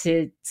ways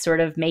to sort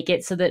of make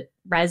it so that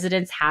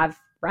residents have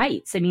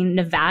rights. I mean,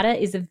 Nevada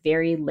is a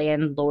very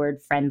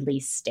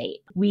landlord-friendly state.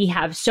 We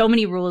have so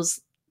many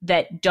rules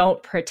that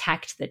don't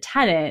protect the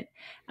tenant.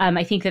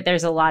 I think that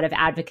there's a lot of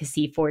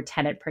advocacy for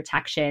tenant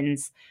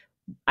protections.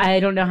 I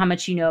don't know how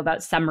much you know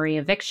about summary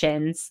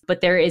evictions, but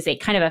there is a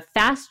kind of a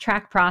fast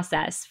track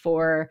process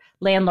for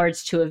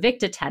landlords to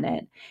evict a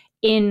tenant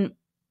in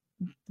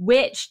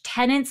which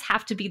tenants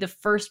have to be the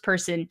first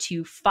person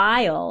to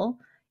file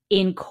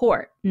in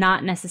court,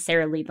 not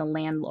necessarily the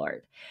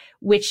landlord,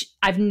 which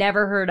I've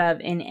never heard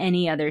of in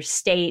any other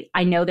state.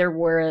 I know there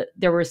were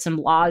some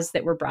laws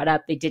that were brought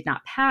up, they did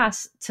not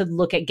pass, to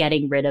look at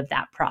getting rid of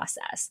that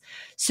process.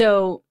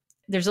 So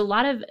there's a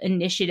lot of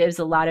initiatives,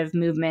 a lot of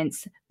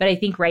movements, but I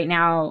think right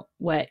now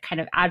what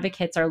kind of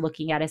advocates are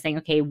looking at is saying,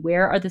 okay,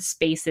 where are the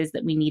spaces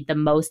that we need the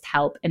most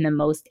help and the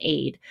most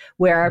aid?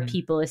 Where are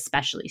people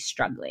especially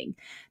struggling?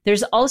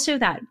 There's also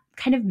that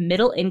kind of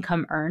middle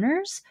income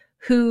earners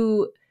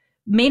who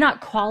may not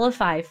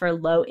qualify for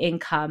low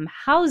income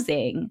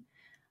housing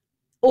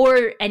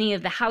or any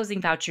of the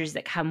housing vouchers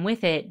that come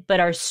with it, but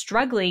are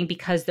struggling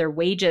because their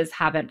wages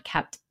haven't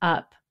kept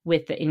up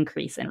with the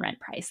increase in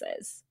rent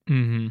prices.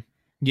 Mm-hmm.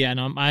 Yeah,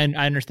 no, I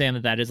understand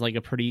that is like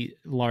a pretty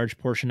large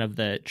portion of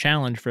the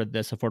challenge for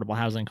this affordable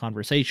housing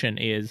conversation,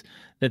 is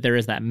that there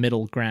is that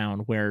middle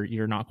ground where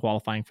you're not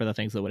qualifying for the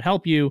things that would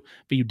help you,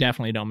 but you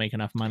definitely don't make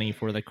enough money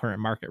for the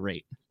current market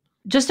rate.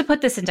 Just to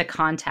put this into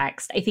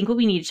context, I think what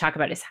we need to talk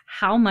about is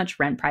how much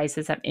rent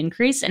prices have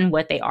increased and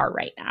what they are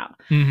right now.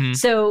 Mm-hmm.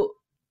 So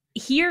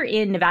here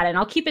in Nevada, and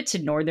I'll keep it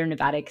to Northern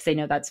Nevada because I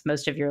know that's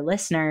most of your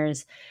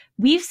listeners,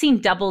 we've seen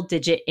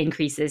double-digit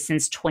increases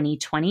since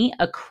 2020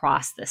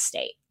 across the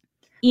state.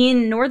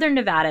 In Northern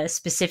Nevada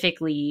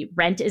specifically,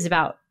 rent is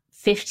about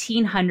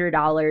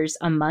 $1,500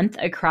 a month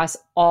across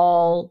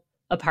all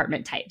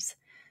apartment types.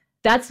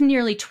 That's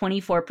nearly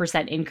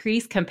 24%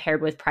 increase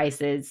compared with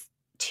prices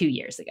 2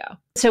 years ago.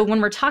 So when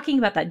we're talking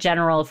about that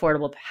general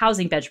affordable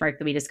housing benchmark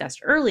that we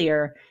discussed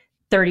earlier,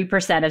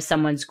 30% of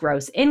someone's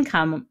gross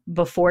income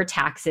before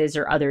taxes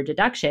or other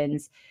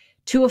deductions,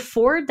 to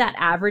afford that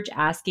average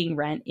asking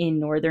rent in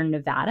Northern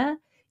Nevada,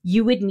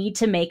 you would need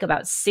to make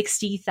about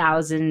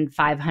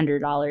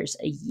 $60,500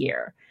 a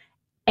year.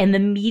 And the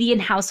median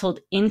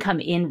household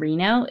income in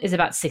Reno is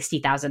about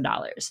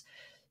 $60,000.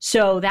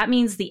 So that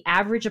means the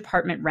average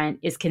apartment rent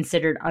is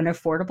considered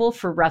unaffordable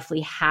for roughly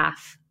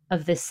half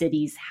of the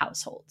city's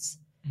households.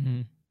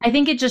 Mm-hmm. I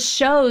think it just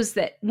shows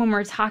that when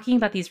we're talking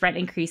about these rent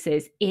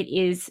increases, it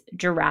is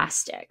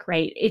drastic,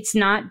 right? It's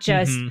not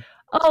just,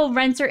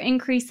 rents are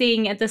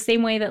increasing at the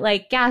same way that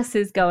like gas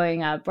is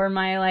going up or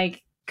my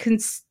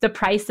the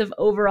price of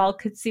overall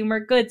consumer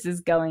goods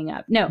is going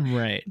up. No,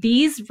 right.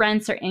 These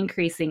rents are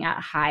increasing at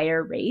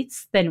higher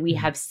rates than we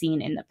have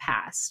seen in the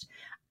past.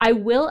 I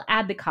will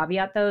add the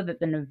caveat, though,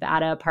 that the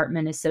Nevada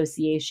Apartment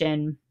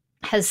Association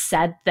has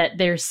said that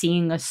they're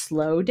seeing a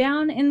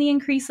slowdown in the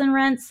increase in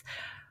rents.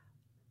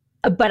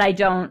 But I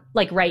don't,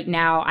 right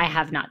now, I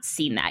have not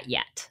seen that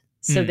yet.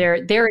 So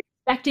they're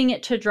expecting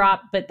it to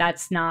drop, but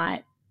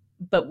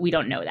we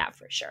don't know that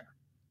for sure.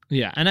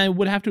 Yeah, and I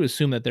would have to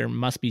assume that there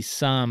must be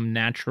some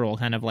natural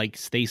kind of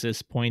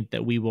stasis point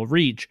that we will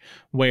reach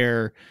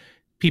where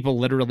people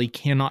literally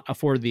cannot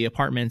afford the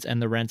apartments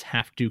and the rents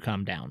have to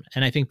come down.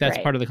 And I think that's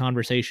part of the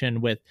conversation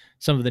with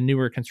some of the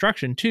newer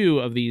construction too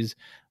of these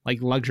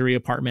luxury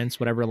apartments,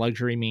 whatever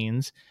luxury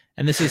means.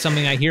 And this is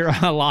something I hear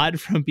a lot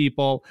from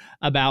people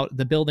about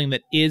the building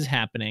that is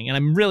happening. And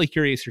I'm really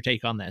curious your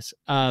take on this,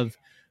 of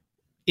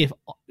if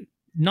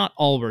not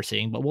all we're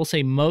seeing, but we'll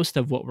say most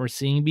of what we're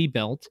seeing be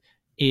built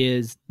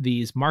is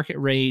these market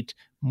rate,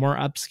 more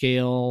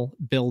upscale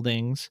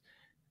buildings,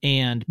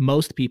 and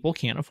most people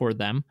can't afford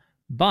them,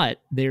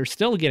 but they're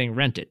still getting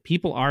rented.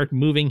 People are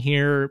moving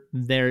here.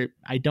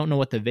 I don't know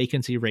what the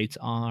vacancy rates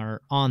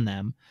are on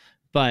them,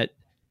 but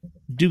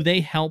do they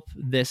help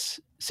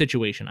this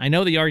situation? I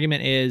know the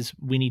argument is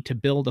we need to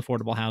build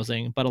affordable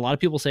housing, but a lot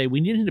of people say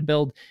we need to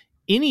build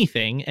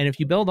anything. And if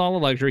you build all the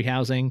luxury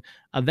housing,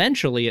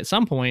 eventually at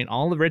some point,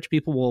 all the rich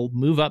people will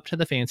move up to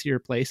the fancier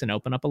place and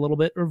open up a little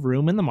bit of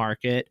room in the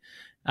market.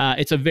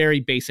 It's a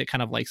very basic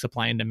kind of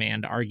supply and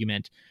demand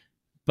argument.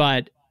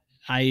 But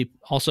I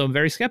also am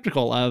very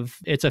skeptical of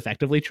its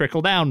effectively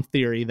trickle down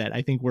theory that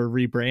I think we're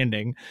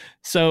rebranding.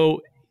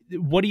 So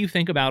what do you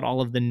think about all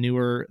of the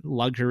newer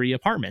luxury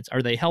apartments?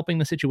 Are they helping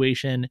the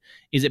situation?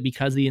 Is it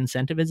because the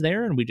incentive is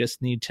there and we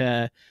just need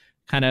to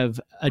kind of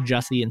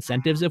adjust the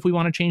incentives if we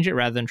want to change it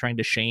rather than trying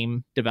to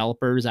shame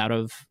developers out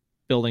of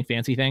building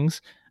fancy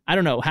things? I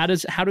don't know. How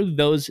do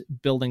those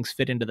buildings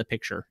fit into the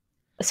picture?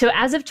 So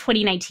as of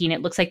 2019,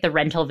 it looks like the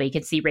rental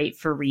vacancy rate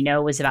for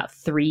Reno was about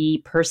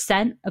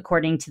 3%,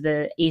 according to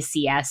the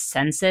ACS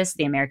census,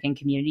 the American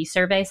Community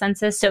Survey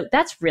census. So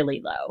that's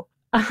really low.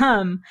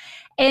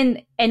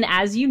 And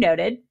as you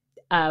noted,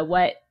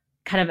 what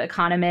kind of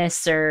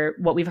economists or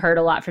what we've heard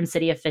a lot from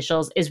city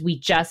officials is we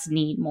just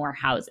need more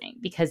housing,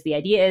 because the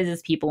idea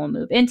is people will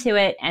move into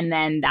it and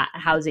then that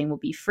housing will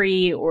be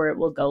free or it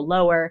will go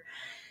lower.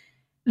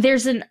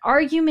 There's an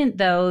argument,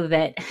 though,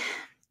 that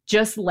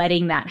just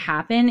letting that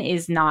happen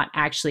is not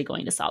actually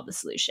going to solve the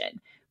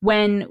solution.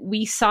 When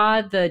we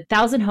saw the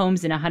 1,000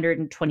 homes in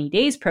 120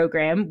 days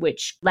program,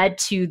 which led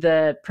to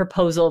the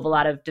proposal of a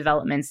lot of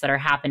developments that are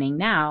happening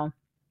now,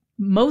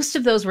 most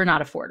of those were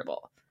not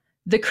affordable.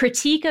 The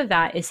critique of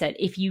that is that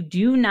if you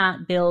do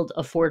not build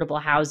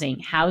affordable housing,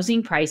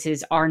 housing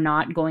prices are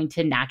not going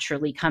to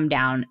naturally come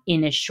down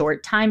in a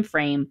short time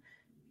frame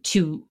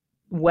to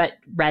what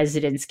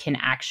residents can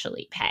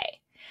actually pay.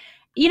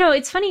 You know,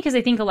 it's funny because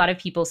I think a lot of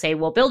people say,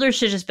 well, builders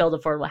should just build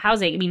affordable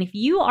housing. I mean, if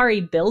you are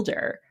a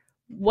builder,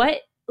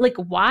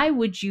 why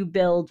would you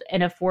build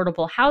an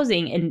affordable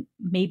housing and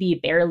maybe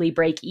barely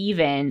break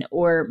even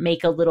or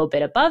make a little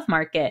bit above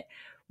market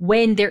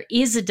when there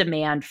is a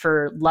demand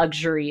for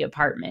luxury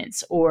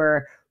apartments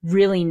or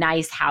really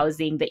nice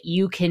housing that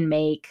you can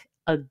make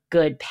a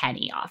good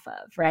penny off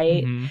of,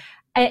 right? Mm-hmm.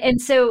 And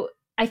so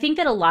I think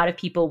that a lot of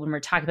people, when we're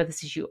talking about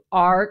this issue,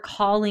 are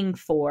calling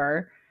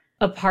for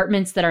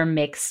apartments that are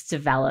mixed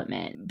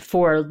development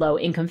for low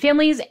income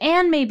families,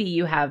 and maybe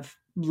you have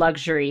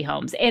luxury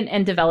homes,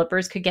 and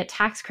developers could get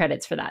tax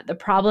credits for that. The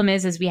problem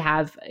is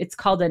it's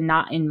called a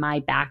not in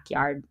my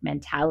backyard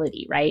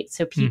mentality, right?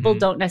 So people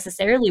don't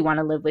necessarily want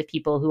to live with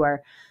people who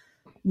are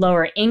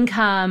lower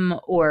income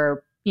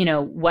or, you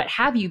know, what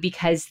have you,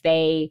 because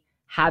they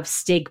have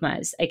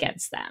stigmas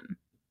against them.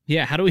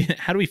 Yeah, how do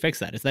we fix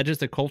that? Is that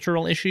just a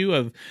cultural issue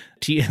of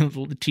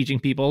teaching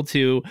people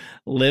to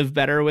live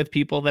better with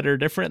people that are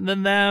different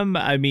than them?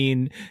 I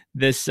mean,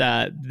 this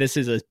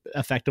is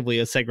effectively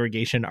a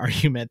segregation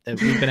argument that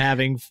we've been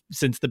having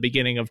since the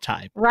beginning of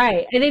time.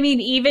 Right. And I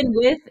mean,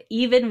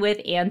 even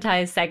with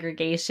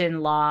anti-segregation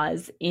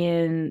laws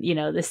in, you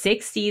know, the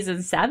 60s and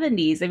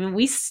 70s, I mean,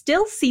 we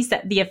still see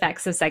the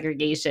effects of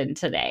segregation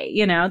today.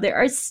 You know, there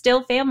are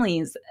still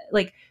families,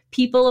 like,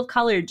 people of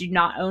color do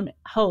not own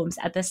homes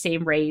at the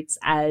same rates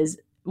as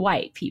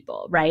white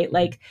people, right?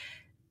 Like,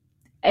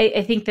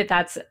 I think that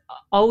that's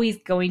always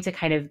going to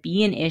kind of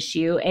be an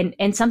issue,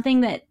 and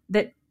something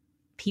that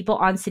people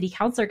on city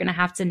council are going to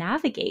have to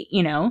navigate,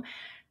 you know,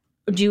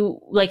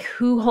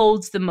 who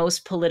holds the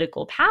most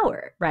political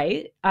power,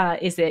 right?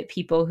 Is it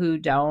people who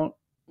don't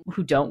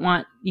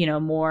want, you know,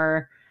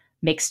 more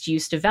mixed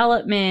use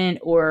development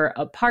or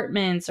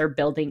apartments or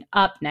building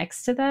up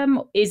next to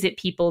them? Is it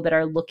people that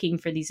are looking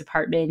for these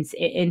apartments,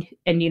 and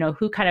you know,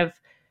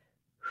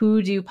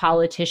 who do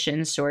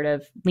politicians sort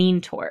of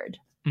lean toward?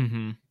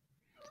 Mm-hmm.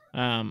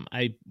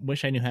 I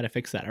wish I knew how to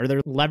fix that. Are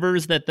there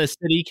levers that the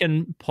city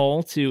can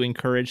pull to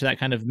encourage that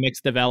kind of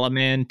mixed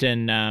development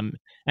and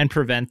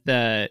prevent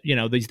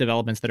these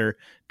developments that are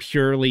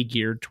purely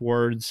geared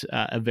towards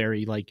a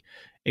very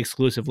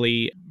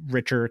exclusively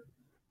richer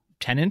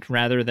tenant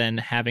rather than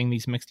having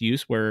these mixed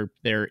use where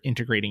they're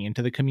integrating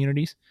into the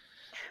communities?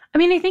 I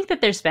mean, I think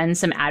that there's been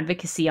some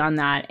advocacy on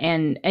that.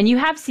 And you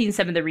have seen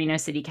some of the Reno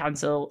City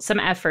Council, some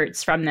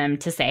efforts from them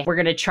to say, we're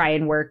going to try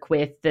and work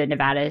with the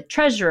Nevada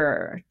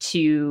treasurer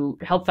to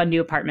help fund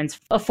new apartments,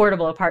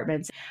 affordable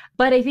apartments.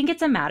 But I think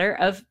it's a matter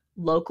of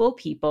local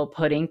people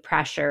putting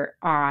pressure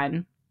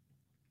on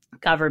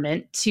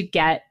government to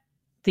get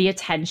the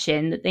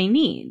attention that they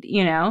need.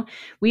 You know,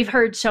 we've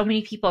heard so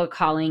many people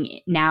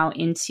calling now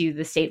into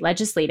the state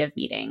legislative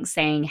meetings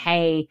saying,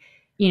 hey,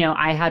 you know,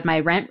 I had my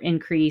rent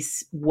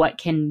increase. What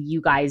can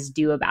you guys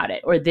do about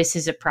it? Or this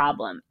is a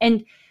problem.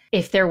 And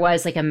if there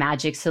was like a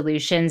magic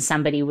solution,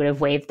 somebody would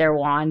have waved their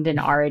wand and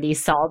already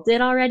solved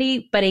it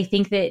already. But I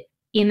think that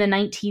in the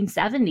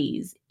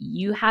 1970s,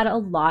 you had a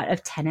lot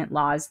of tenant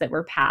laws that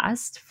were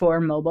passed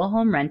for mobile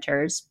home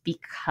renters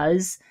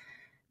because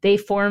they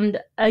formed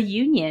a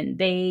union.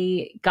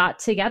 They got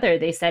together.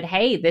 They said,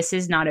 hey, this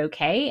is not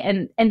okay.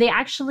 And they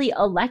actually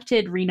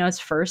elected Reno's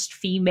first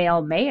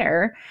female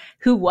mayor,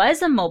 who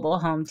was a mobile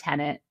home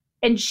tenant.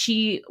 And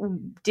she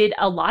did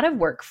a lot of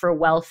work for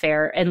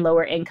welfare and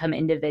lower income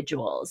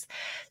individuals.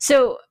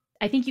 So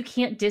I think you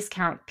can't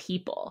discount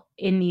people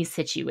in these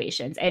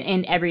situations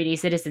and everyday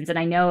citizens. And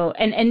I know,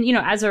 and you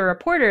know, as a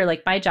reporter,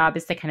 like, my job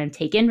is to kind of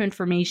take in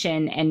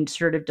information and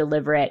sort of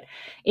deliver it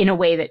in a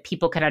way that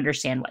people can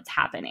understand what's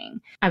happening.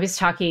 I was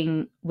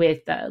talking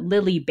with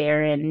Lily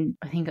Barron,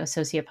 I think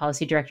Associate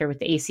Policy Director with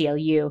the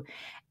ACLU,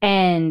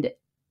 and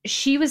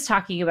she was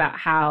talking about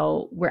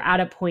how we're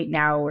at a point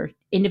now where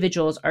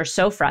individuals are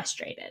so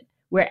frustrated,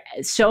 where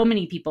so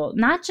many people,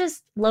 not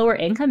just lower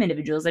income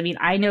individuals, I mean,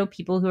 I know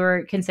people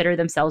who consider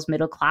themselves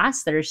middle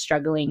class that are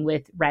struggling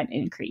with rent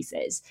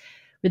increases,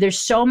 where there's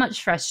so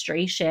much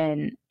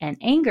frustration and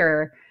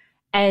anger,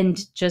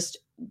 and just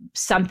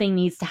something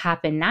needs to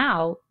happen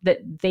now, that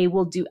they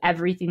will do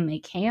everything they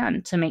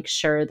can to make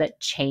sure that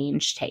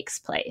change takes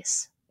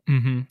place.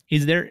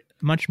 Is there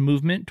much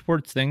movement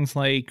towards things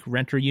like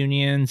renter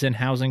unions and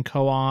housing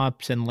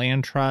co-ops and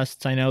land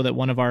trusts? I know that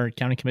one of our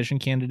county commission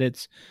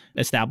candidates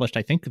established,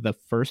 I think, the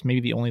first, maybe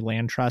the only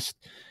land trust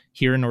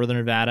here in Northern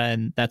Nevada.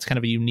 And that's kind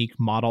of a unique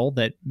model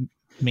that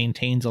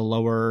maintains a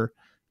lower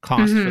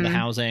cost for the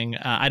housing.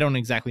 I don't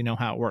exactly know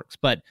how it works,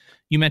 but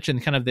you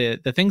mentioned kind of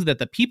the things that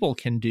the people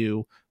can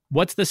do.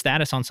 What's the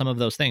status on some of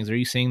those things? Are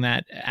you seeing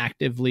that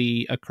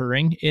actively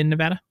occurring in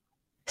Nevada?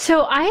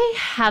 So I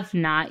have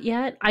not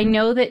yet. I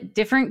know that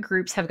different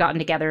groups have gotten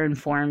together and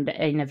formed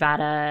a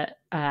Nevada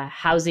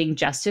Housing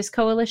Justice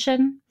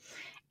Coalition.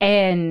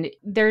 And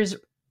there's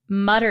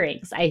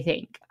mutterings, I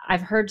think.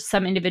 I've heard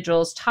some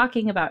individuals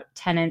talking about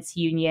tenants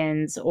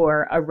unions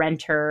or a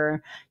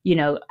renter,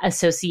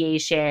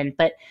 association,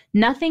 but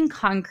nothing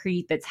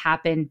concrete that's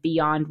happened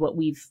beyond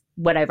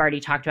what I've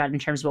already talked about in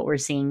terms of what we're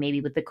seeing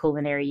maybe with the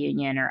culinary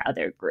union or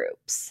other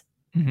groups.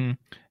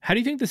 How do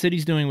you think the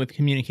city's doing with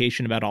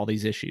communication about all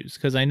these issues?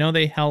 Because I know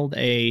they held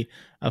a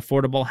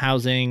affordable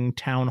housing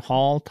town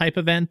hall type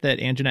event that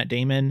Anjanette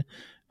Damon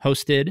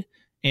hosted,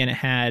 and it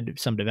had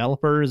some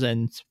developers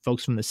and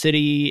folks from the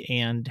city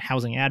and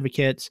housing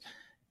advocates.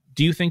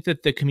 Do you think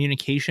that the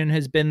communication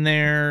has been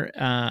there?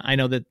 I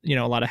know that,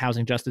 a lot of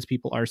housing justice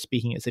people are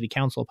speaking at city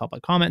council,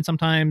 public comment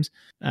sometimes.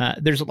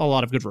 There's a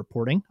lot of good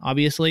reporting,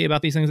 obviously,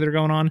 about these things that are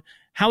going on.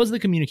 How is the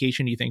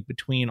communication, do you think,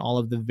 between all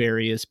of the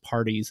various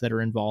parties that are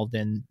involved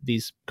in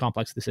these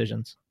complex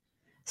decisions?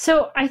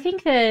 So I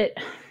think that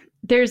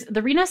there's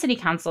the Reno City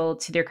Council,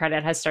 to their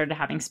credit, has started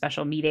having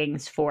special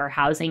meetings for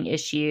housing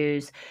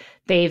issues.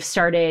 They've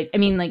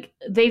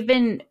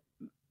been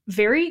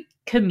very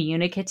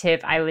communicative,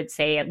 I would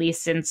say, at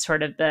least in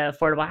sort of the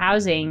affordable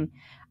housing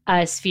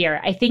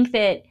sphere. I think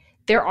that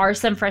there are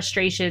some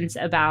frustrations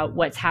about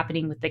what's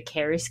happening with the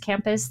CARES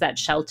campus, that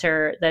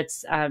shelter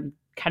that's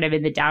kind of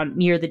in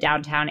near the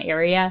downtown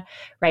area,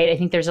 right? I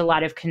think there's a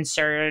lot of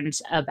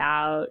concerns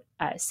about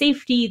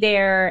safety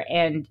there,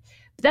 and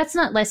that's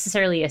not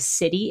necessarily a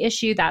city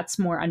issue. That's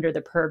more under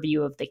the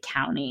purview of the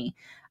county.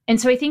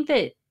 And so I think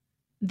that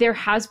there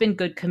has been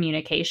good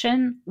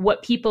communication.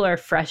 What people are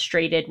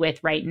frustrated with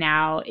right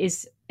now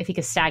is, I think,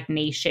 a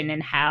stagnation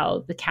in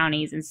how the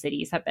counties and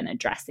cities have been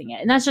addressing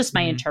it. And that's just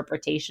my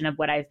interpretation of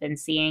what I've been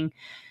seeing.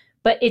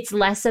 But it's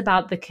less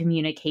about the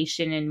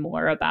communication and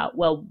more about,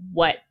 well,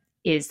 what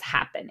is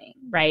happening,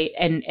 right?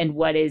 And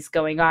what is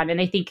going on.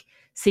 And I think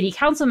city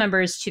council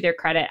members, to their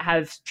credit,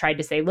 have tried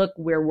to say, look,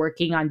 we're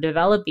working on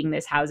developing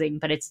this housing,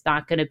 but it's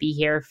not going to be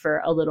here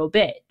for a little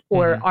bit.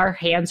 Or our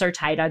hands are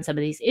tied on some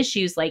of these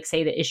issues, like,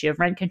 say, the issue of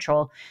rent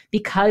control,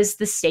 because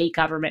the state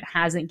government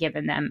hasn't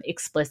given them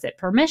explicit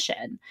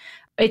permission.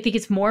 I think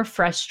it's more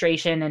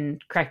frustration,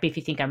 and correct me if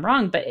you think I'm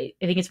wrong, but I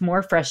think it's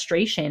more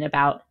frustration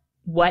about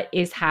what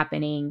is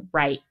happening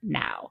right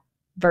now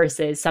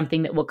versus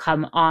something that will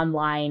come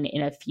online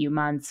in a few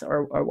months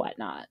or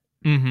whatnot.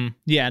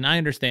 Yeah, and I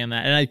understand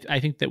that. And I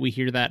think that we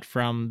hear that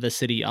from the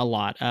city a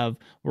lot of,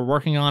 we're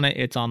working on it,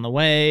 it's on the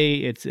way,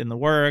 it's in the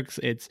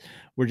works,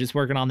 we're just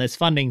working on this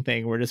funding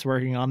thing, we're just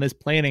working on this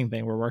planning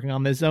thing, we're working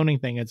on this zoning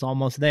thing, it's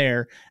almost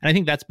there. And I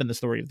think that's been the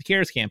story of the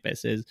CARES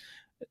campus is,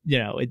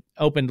 it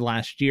opened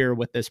last year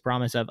with this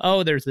promise of,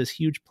 there's this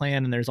huge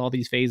plan and there's all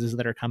these phases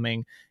that are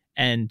coming.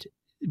 And,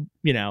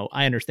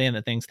 I understand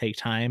that things take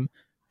time,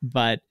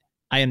 but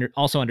I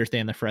also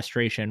understand the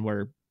frustration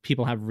where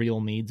people have real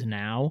needs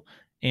now.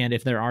 And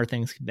if there are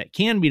things that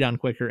can be done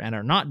quicker and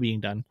are not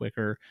being done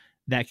quicker,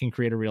 that can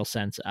create a real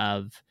sense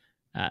of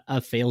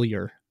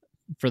failure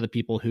for the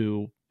people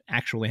who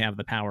actually have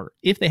the power.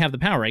 If they have the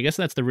power, I guess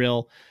that's the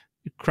real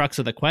crux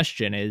of the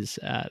question is,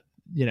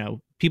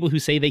 people who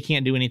say they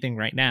can't do anything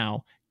right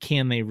now,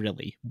 can they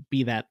really?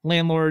 Be that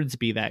landlords,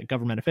 be that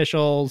government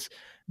officials,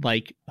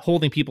 like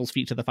holding people's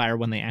feet to the fire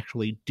when they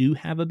actually do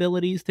have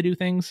abilities to do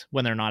things,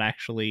 when they're not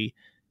actually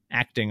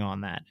acting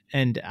on that.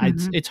 And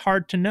it's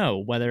hard to know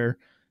whether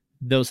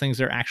those things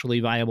are actually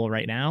viable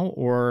right now,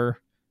 or,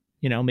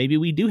 maybe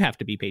we do have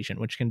to be patient,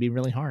 which can be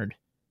really hard.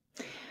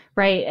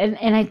 Right.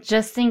 And I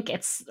just think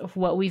it's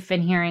what we've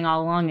been hearing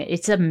all along.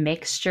 It's a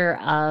mixture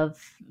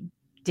of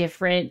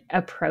different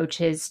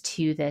approaches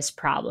to this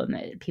problem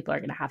that people are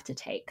going to have to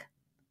take.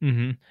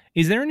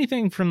 Is there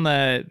anything from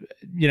the,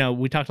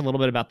 we talked a little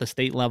bit about the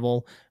state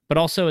level, but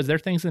also is there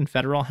things in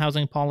federal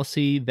housing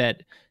policy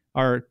that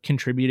are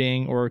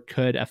contributing or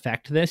could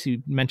affect this?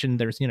 You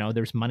mentioned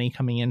there's money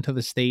coming into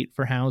the state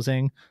for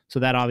housing, so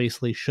that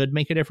obviously should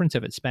make a difference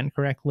if it's spent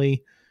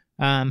correctly.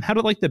 How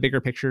do the bigger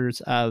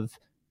pictures of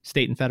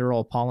state and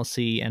federal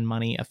policy and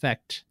money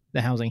affect the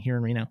housing here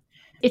in Reno?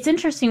 It's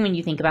interesting when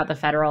you think about the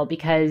federal,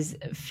 because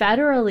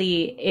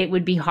federally it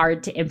would be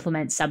hard to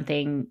implement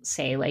something,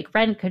 say, like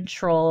rent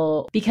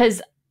control,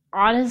 because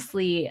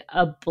honestly,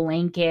 a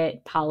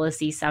blanket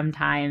policy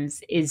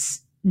sometimes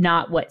is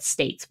not what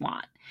states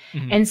want.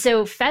 And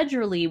so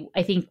federally,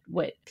 I think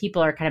what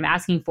people are kind of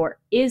asking for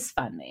is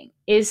funding,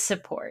 is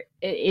support,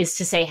 is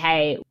to say,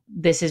 hey,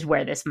 this is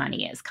where this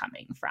money is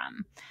coming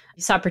from.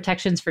 You saw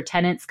protections for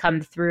tenants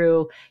come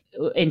through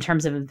in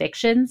terms of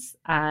evictions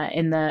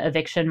in the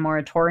eviction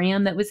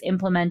moratorium that was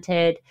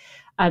implemented.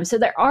 So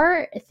there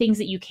are things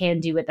that you can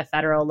do at the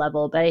federal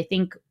level, but I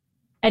think,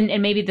 and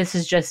maybe this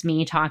is just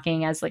me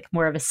talking as like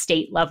more of a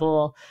state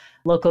level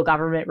local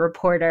government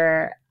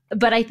reporter,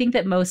 but I think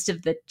that most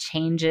of the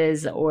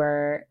changes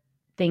or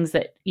things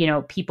that,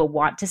 people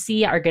want to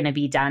see are going to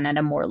be done at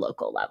a more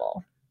local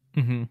level.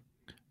 Mm-hmm.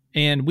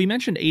 And we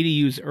mentioned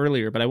ADUs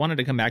earlier, but I wanted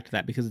to come back to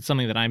that because it's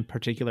something that I'm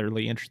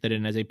particularly interested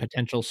in as a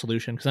potential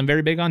solution, because I'm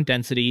very big on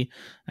density.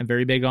 I'm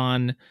very big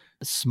on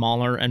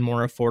smaller and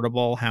more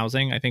affordable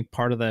housing. I think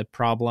part of the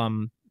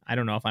problem, I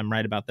don't know if I'm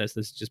right about this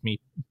is just me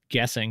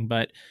guessing,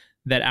 but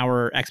that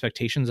our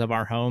expectations of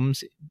our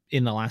homes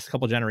in the last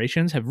couple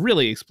generations have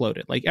really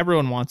exploded. Like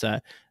everyone wants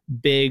a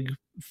big,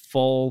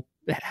 full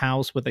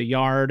house with a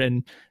yard,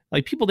 and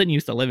like people didn't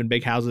used to live in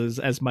big houses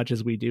as much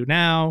as we do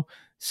now.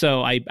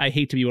 So I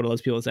hate to be one of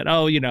those people that said,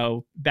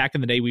 oh, back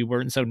in the day, we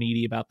weren't so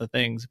needy about the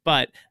things,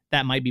 but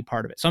that might be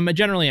part of it. So I'm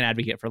generally an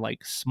advocate for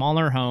like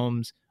smaller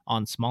homes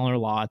on smaller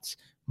lots,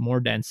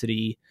 more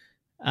density,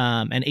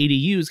 and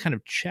ADUs kind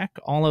of check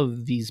all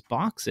of these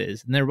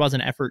boxes. And there was an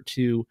effort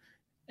to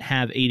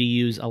have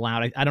ADUs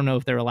allowed. I don't know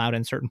if they're allowed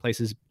in certain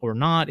places or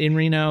not in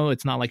Reno.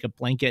 It's not like a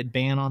blanket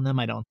ban on them,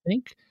 I don't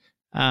think.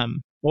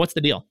 What's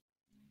the deal?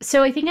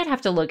 So I think I'd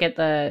have to look at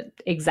the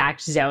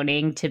exact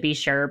zoning to be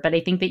sure, but I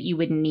think that you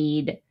would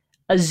need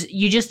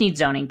you just need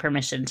zoning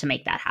permission to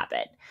make that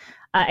happen.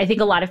 I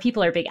think a lot of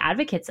people are big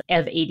advocates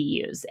of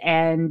ADUs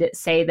and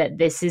say that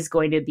this is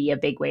going to be a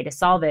big way to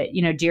solve it.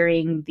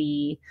 During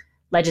the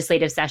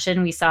legislative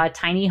session, we saw a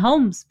tiny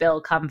homes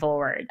bill come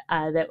forward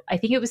that I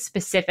think it was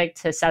specific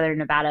to Southern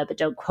Nevada, but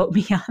don't quote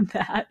me on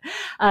that.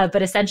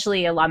 But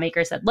essentially a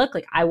lawmaker said, look,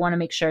 like I want to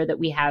make sure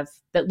that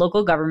that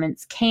local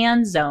governments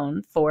can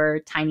zone for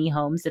tiny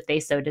homes if they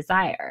so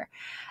desire.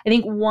 I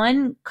think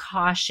one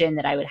caution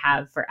that I would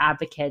have for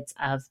advocates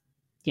of,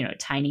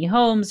 tiny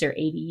homes or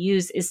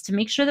ADUs is to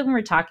make sure that when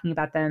we're talking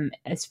about them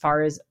as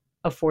far as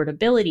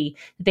affordability,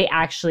 they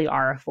actually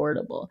are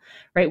affordable,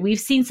 right? We've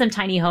seen some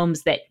tiny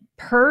homes that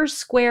per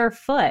square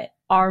foot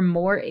are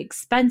more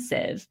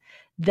expensive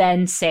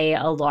than, say,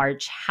 a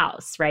large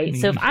house, right?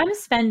 So if I'm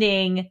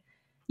spending,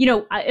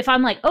 if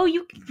I'm like, oh,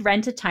 you can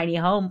rent a tiny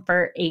home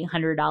for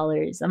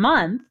 $800 a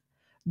month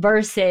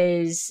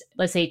versus,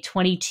 let's say,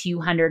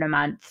 $2,200 a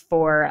month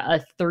for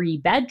a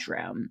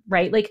 3-bedroom,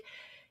 right? Like,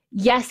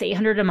 yes,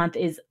 $800 a month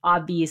is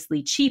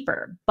obviously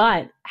cheaper,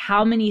 but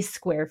how many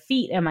square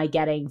feet am I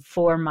getting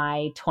for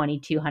my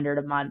 $2,200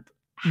 a month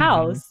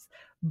house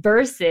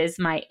versus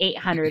my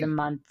 $800 a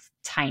month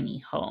tiny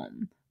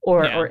home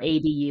or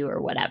ADU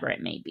or whatever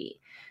it may be?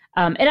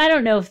 And I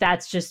don't know if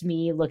that's just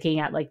me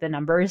looking at like the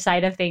number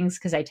side of things,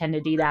 because I tend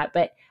to do that,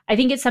 but I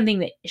think it's something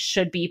that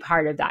should be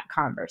part of that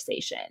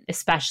conversation,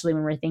 especially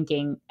when we're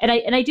thinking, and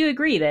I do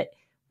agree that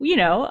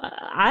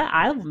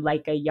I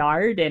like a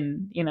yard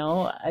and,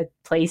 a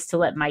place to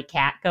let my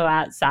cat go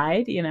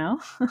outside,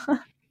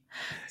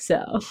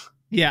 So.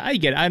 Yeah, I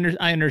get it.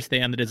 I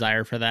understand the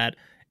desire for that.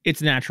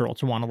 It's natural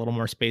to want a little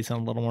more space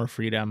and a little more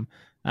freedom.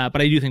 But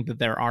I do think that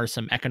there are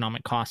some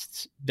economic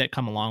costs that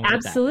come along with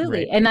that.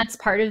 Absolutely. Right? And that's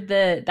part of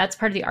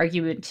the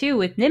argument too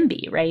with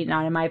NIMBY, right?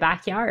 Not in my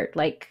backyard.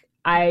 Like,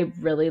 I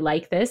really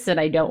like this and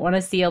I don't want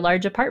to see a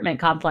large apartment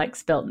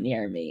complex built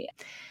near me.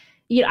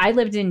 I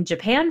lived in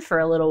Japan for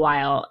a little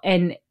while,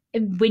 and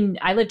when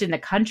I lived in the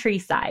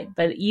countryside,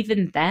 but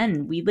even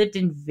then we lived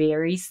in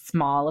very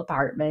small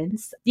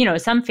apartments.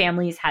 Some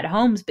families had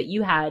homes, but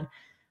you had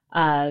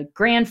a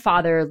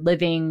grandfather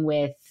living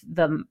with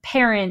the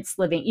parents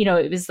living,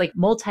 it was like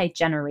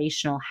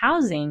multi-generational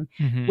housing,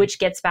 which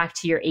gets back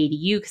to your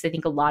ADU. Because I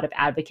think a lot of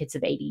advocates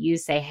of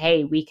ADUs say,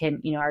 hey, we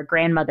can, our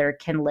grandmother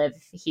can live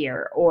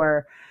here,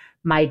 or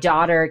my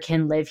daughter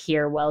can live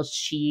here while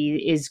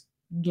she is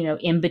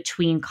in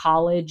between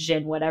college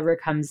and whatever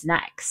comes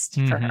next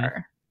for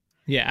her.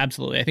 Yeah,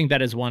 absolutely. I think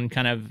that is one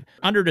kind of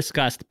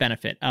under-discussed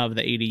benefit of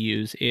the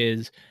ADUs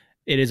is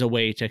it is a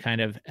way to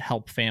kind of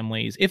help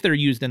families if they're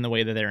used in the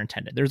way that they're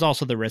intended. There's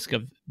also the risk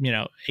of,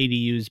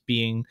 ADUs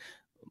being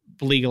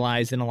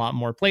legalized in a lot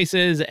more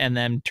places and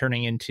then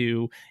turning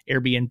into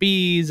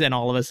Airbnbs, and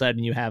all of a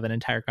sudden you have an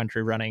entire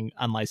country running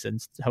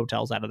unlicensed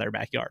hotels out of their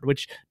backyard,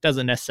 which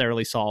doesn't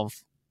necessarily solve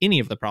any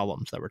of the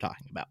problems that we're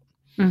talking about.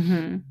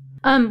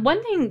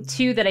 One thing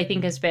too that I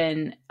think has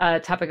been a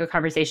topic of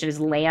conversation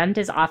is land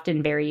is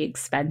often very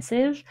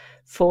expensive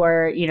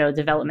for,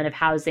 development of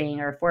housing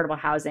or affordable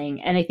housing.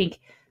 And I think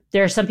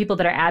there are some people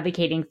that are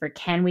advocating for,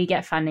 can we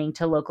get funding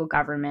to local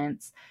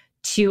governments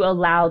to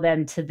allow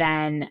them to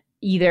then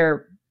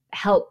either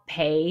help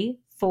pay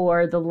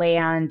for the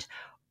land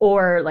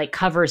or like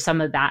cover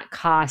some of that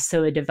cost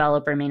so a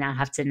developer may not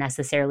have to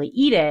necessarily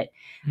eat it,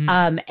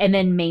 and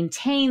then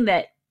maintain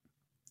that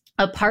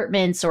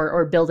apartments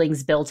or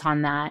buildings built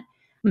on that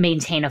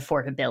maintain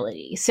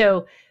affordability.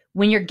 So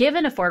when you're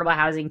given affordable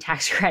housing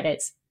tax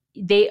credits,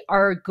 they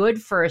are good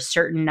for a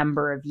certain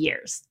number of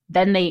years.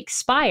 Then they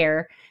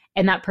expire,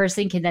 and that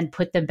person can then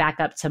put them back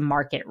up to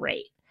market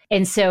rate.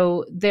 And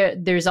so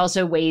there's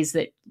also ways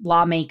that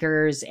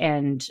lawmakers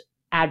and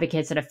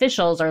advocates and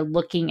officials are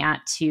looking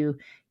at to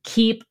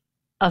keep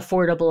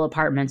affordable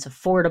apartments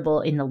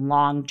affordable in the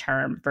long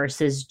term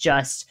versus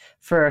just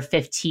for a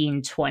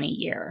 15-20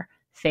 year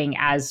thing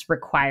as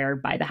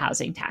required by the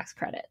housing tax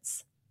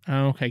credits.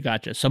 Okay,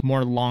 gotcha. So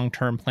more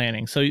long-term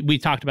planning. So we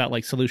talked about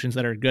like solutions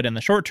that are good in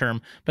the short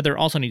term, but there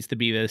also needs to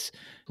be this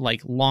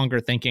like longer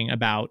thinking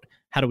about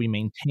how do we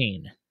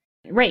maintain.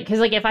 Right. Because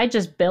like if I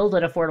just build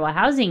an affordable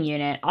housing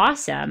unit,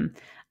 awesome.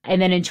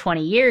 And then in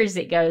 20 years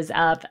it goes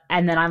up.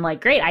 And then I'm like,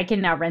 great, I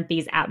can now rent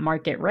these at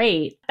market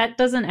rate. That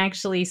doesn't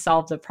actually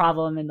solve the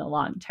problem in the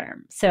long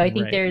term. So I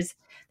think there's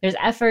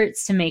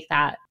efforts to make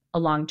that a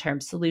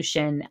long-term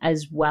solution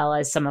as well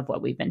as some of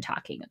what we've been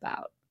talking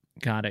about.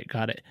 Got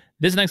it.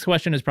 This next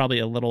question is probably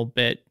a little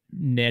bit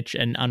niche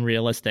and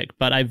unrealistic,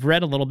 but I've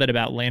read a little bit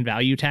about land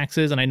value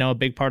taxes. And I know a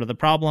big part of the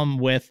problem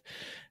with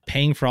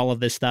paying for all of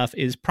this stuff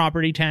is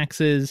property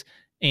taxes.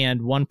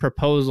 And one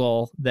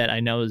proposal that I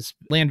know is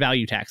land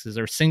value taxes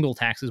or single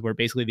taxes, where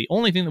basically the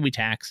only thing that we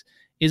tax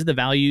is the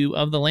value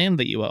of the land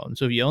that you own.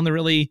 So if you own the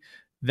really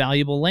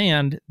valuable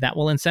land, that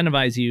will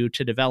incentivize you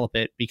to develop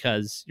it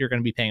because you're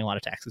going to be paying a lot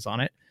of taxes on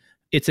it.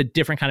 It's a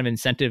different kind of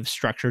incentive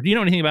structure. Do you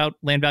know anything about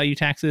land value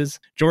taxes?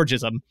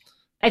 Georgism.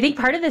 I think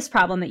part of this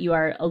problem that you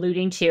are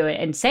alluding to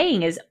and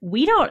saying is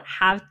we don't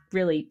have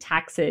really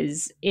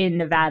taxes in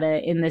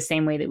Nevada in the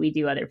same way that we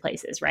do other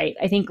places, right?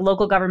 I think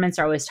local governments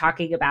are always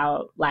talking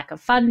about lack of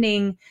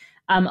funding.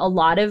 A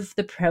lot of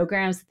the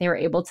programs that they were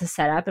able to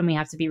set up, and we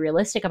have to be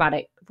realistic about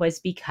it, was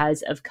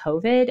because of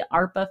COVID,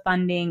 ARPA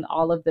funding,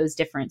 all of those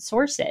different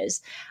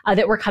sources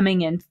that were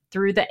coming in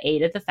through the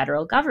aid of the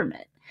federal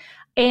government.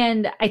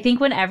 And I think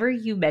whenever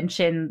you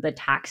mention the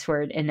tax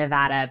word in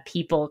Nevada,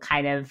 people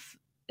kind of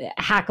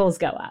hackles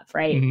go up,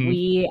 right?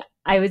 Mm-hmm.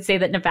 I would say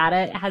that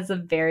Nevada has a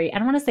very, I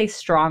don't want to say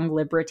strong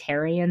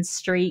libertarian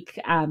streak,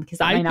 because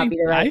that might not be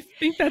the right. I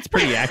think that's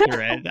pretty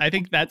accurate. I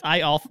think that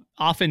I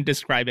often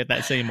describe it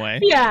that same way.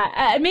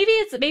 Yeah. Maybe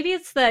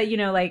it's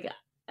the,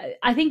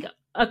 I think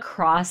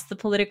across the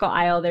political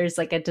aisle, there's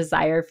like a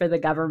desire for the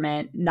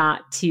government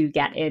not to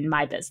get in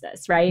my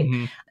business, right?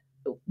 Mm-hmm.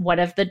 One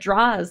of the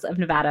draws of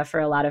Nevada for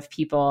a lot of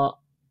people,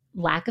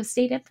 lack of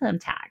state income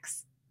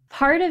tax.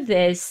 Part of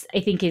this, I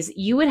think, is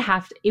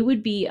it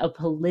would be a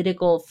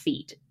political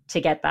feat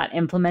to get that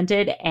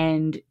implemented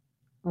and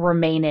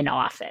remain in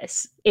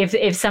office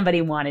if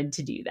somebody wanted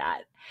to do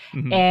that.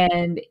 Mm-hmm.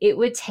 And it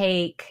would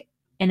take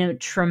a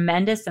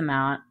tremendous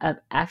amount of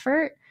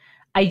effort.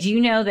 I do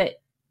know that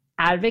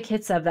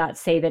advocates of that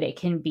say that it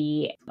can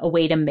be a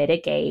way to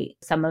mitigate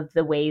some of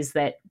the ways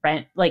that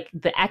rent, like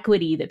the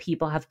equity that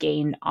people have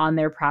gained on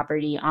their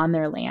property, on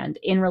their land,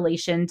 in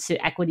relation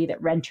to equity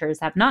that renters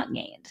have not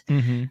gained.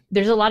 Mm-hmm.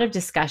 There's a lot of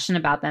discussion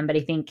about them, but I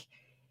think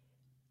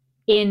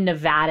in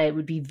Nevada, it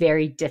would be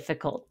very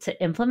difficult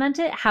to implement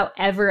it.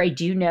 However, I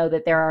do know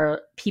that there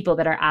are people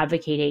that are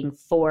advocating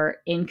for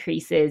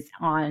increases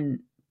on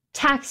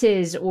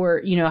taxes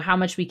or, how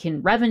much we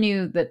can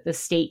revenue that the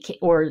state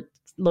or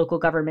local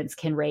governments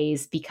can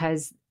raise,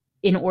 because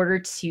in order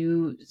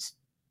to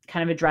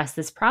kind of address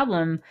this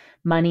problem,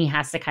 money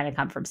has to kind of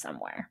come from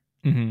somewhere.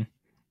 Mm-hmm.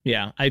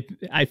 Yeah,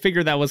 I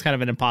figured that was kind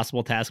of an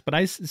impossible task, but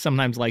I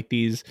sometimes like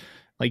these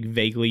like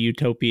vaguely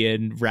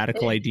utopian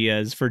radical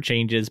ideas for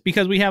changes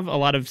because we have a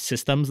lot of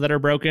systems that are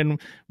broken.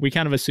 We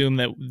kind of assume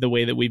that the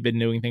way that we've been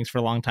doing things for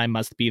a long time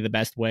must be the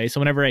best way. So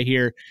whenever I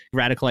hear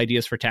radical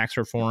ideas for tax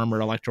reform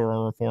or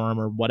electoral reform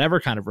or whatever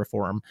kind of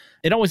reform,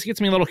 it always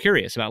gets me a little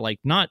curious about like,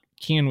 not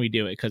can we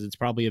do it, because it's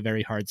probably a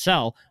very hard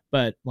sell,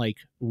 but like,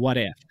 what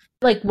if?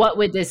 Like, what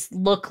would this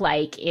look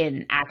like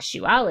in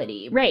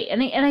actuality? Right.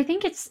 And I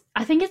think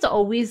it's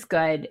always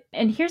good.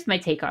 And here's my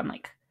take on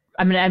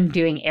I'm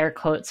doing air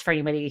quotes for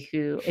anybody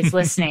who is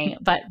listening,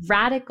 but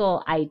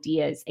radical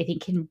ideas, I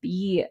think, can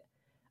be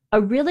a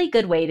really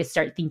good way to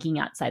start thinking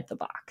outside the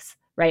box,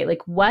 right?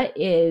 Like, what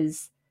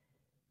is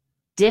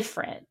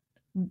different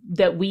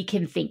that we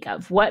can think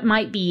of? What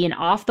might be an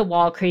off the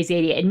wall crazy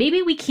idea? And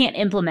maybe we can't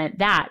implement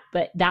that,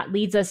 but that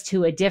leads us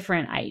to a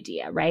different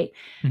idea, right?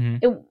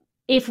 Mm-hmm.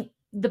 If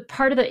the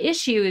part of the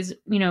issue is,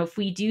 if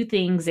we do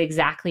things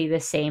exactly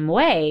the same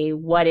way,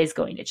 what is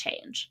going to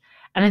change?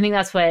 And I think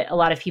that's what a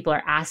lot of people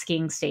are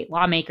asking state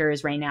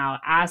lawmakers right now,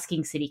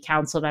 asking city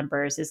council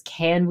members is,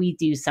 can we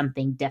do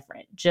something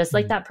different? Just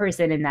like that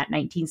person in that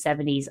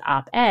 1970s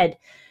op-ed,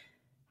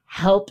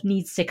 help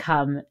needs to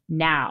come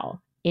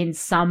now in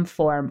some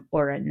form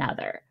or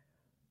another.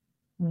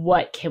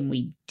 What can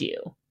we do?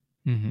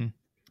 Mm-hmm.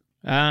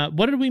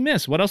 What did we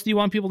miss? What else do you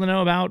want people to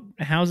know about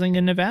housing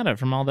in Nevada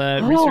from all the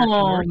research?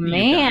 Oh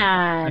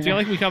man, I feel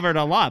like we covered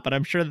a lot, but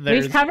I'm sure that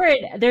we've covered.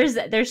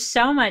 There's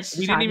so much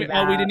to talk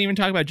about. Oh, we didn't even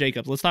talk about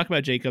Jacobs. Let's talk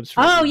about Jacobs.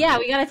 Oh yeah,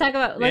 we got to talk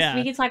about.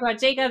 We can talk about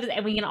Jacobs,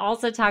 and we can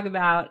also talk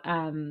about.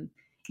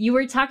 You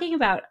were talking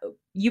about.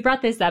 You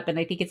brought this up, and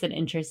I think it's an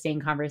interesting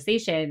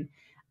conversation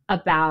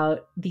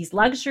about these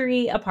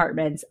luxury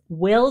apartments.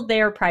 Will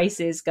their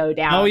prices go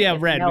down? Oh yeah,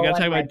 Red. We got to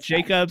talk about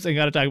Jacobs and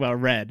got to talk about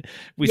Red.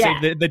 We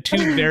saved the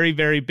two very,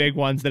 very big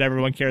ones that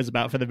everyone cares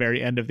about for the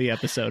very end of the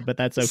episode, but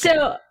that's okay.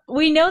 So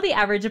we know the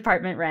average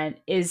apartment rent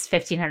is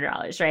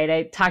 $1,500, right?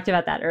 I talked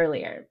about that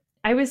earlier.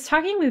 I was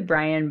talking with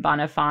Brian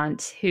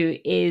Bonifant, who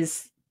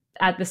is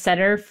at the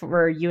Center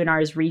for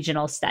UNR's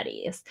Regional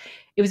Studies.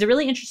 It was a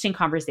really interesting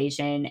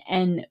conversation.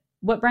 And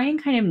what Brian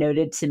kind of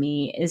noted to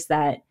me is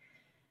that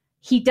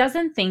he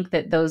doesn't think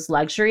that those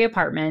luxury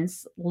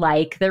apartments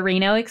like the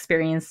Reno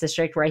Experience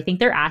District, where I think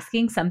they're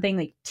asking something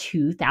like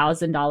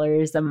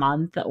 $2,000 a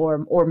month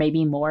or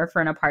maybe more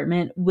for an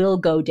apartment, will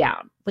go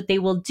down. What they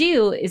will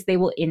do is they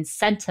will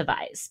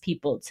incentivize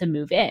people to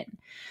move in.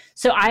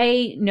 So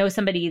I know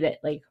somebody that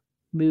like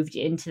moved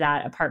into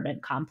that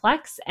apartment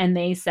complex, and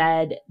they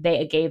said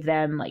they gave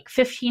them like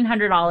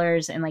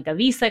 $1,500 and like a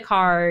Visa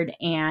card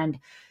and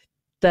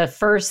the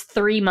first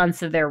 3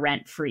 months of their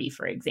rent free,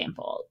 for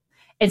example.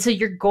 And so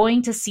you're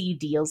going to see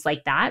deals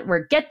like that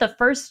where get the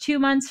first 2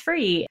 months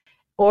free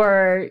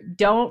or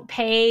don't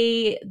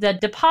pay the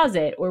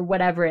deposit or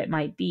whatever it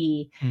might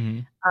be,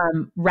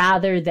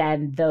 rather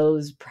than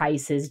those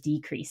prices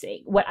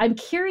decreasing. What I'm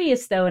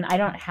curious though, and I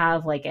don't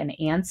have like an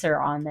answer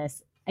on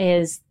this,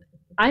 is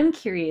I'm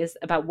curious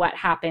about what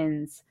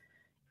happens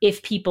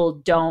if people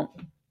don't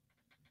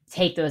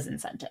take those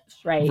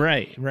incentives, right?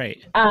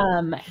 Right.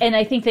 And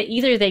I think that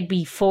either they'd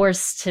be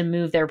forced to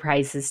move their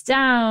prices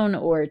down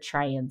or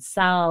try and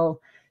sell.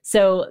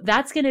 So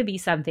that's going to be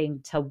something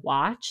to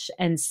watch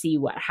and see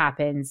what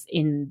happens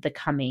in the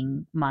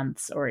coming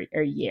months or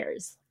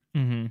years.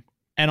 Mm-hmm.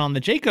 And on the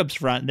Jacobs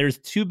front, there's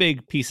two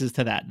big pieces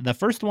to that. The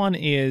first one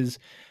is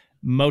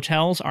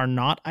motels are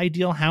not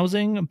ideal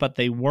housing, but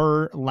they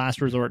were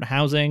last resort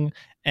housing,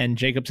 and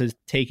Jacobs has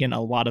taken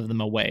a lot of them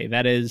away.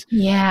 That is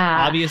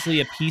obviously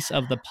a piece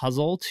of the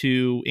puzzle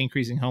to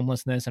increasing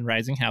homelessness and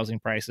rising housing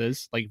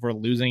prices. Like if we're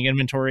losing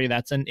inventory,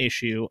 that's an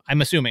issue.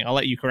 I'm assuming. I'll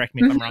let you correct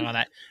me if I'm wrong on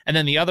that. And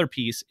then the other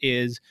piece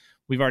is,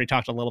 we've already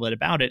talked a little bit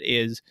about it,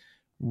 is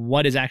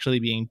what is actually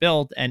being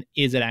built, and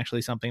is it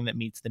actually something that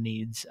meets the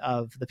needs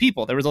of the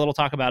people? There was a little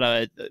talk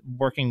about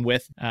working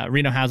with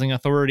Reno Housing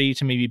Authority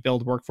to maybe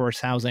build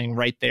workforce housing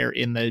right there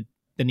in the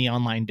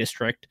Neon Line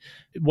district.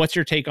 What's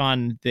your take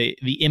on the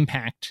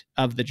impact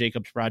of the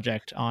Jacobs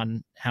project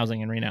on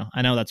housing in Reno?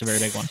 I know that's a very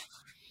big one.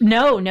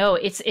 No,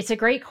 it's a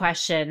great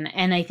question.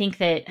 And I think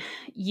that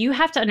you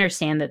have to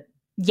understand that,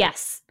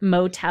 yes,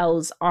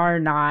 motels are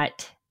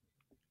not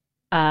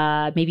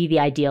maybe the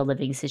ideal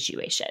living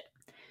situation,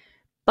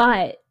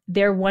 but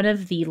they're one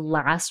of the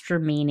last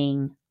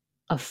remaining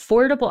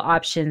affordable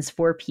options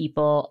for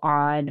people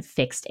on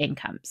fixed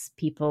incomes,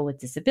 people with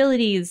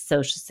disabilities,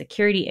 Social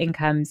Security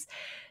incomes.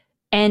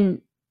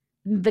 And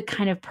the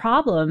kind of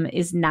problem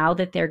is, now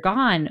that they're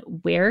gone,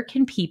 where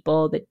can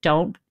people that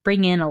don't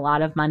bring in a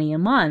lot of money a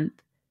month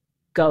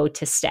go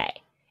to stay?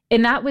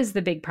 And that was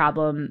the big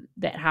problem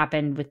that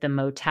happened with the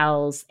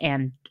motels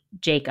and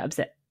Jacobs.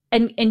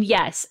 And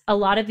yes, a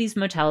lot of these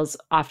motels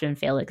often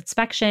fail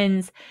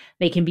inspections.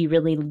 They can be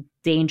really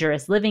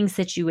dangerous living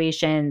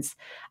situations.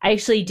 I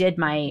actually did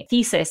my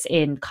thesis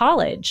in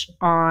college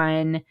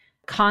on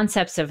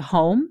concepts of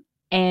home.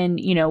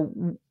 And,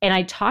 and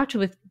I talked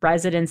with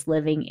residents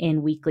living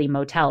in weekly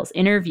motels,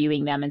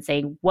 interviewing them and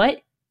saying,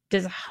 what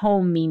does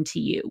home mean to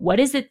you? What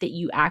is it that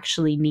you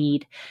actually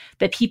need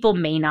that people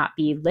may not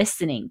be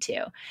listening to?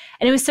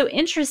 And it was so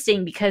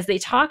interesting because they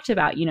talked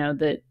about,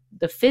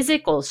 the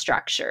physical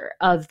structure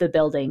of the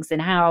buildings and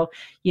how,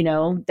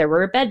 there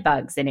were bed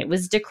bugs and it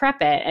was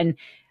decrepit.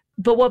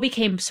 But what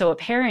became so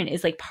apparent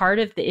is like part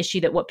of the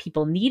issue that what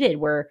people needed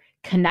were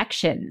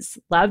connections,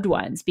 loved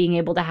ones, being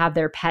able to have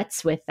their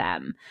pets with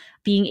them,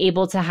 being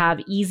able to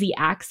have easy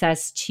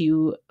access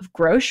to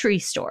grocery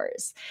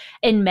stores.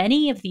 And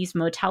many of these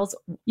motels,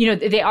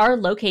 they are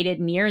located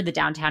near the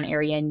downtown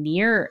area,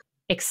 near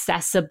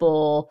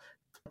accessible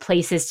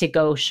places to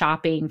go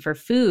shopping for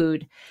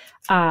food,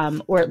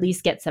 or at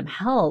least get some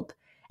help.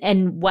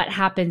 And what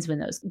happens when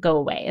those go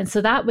away? And so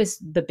that was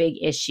the big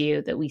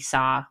issue that we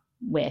saw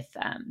with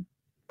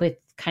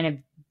kind of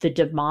the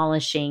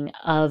demolishing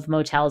of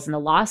motels and the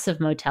loss of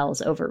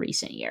motels over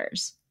recent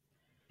years.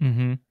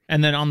 Mm-hmm.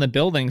 And then on the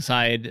building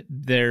side,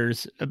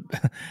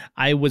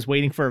 I was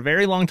waiting for a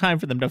very long time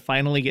for them to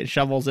finally get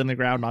shovels in the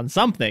ground on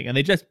something. And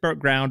they just broke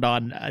ground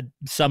on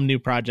some new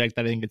project.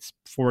 I think it's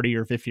 40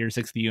 or 50 or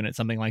 60 units,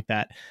 something like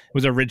that. It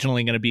was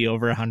originally going to be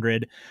over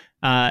 100.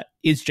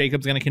 Is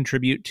Jacobs going to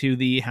contribute to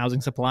the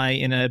housing supply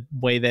in a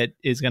way that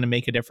is going to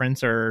make a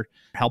difference or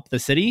help the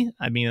city?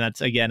 I mean,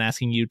 that's, again,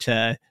 asking you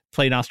to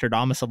play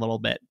Nostradamus a little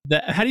bit.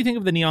 How do you think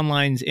of the Neon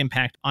Line's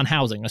impact on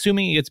housing?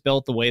 Assuming it gets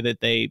built the way that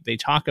they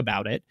talk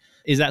about it,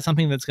 is that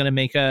something that's going to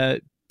make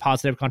a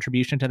positive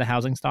contribution to the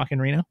housing stock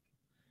in Reno?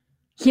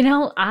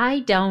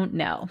 I don't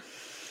know.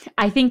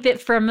 I think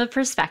that from a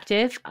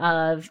perspective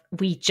of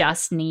we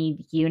just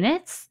need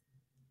units,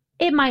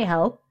 it might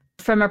help.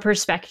 From a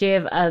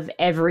perspective of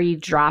every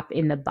drop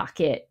in the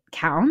bucket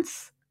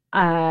counts,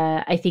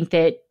 I think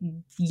that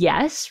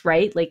yes,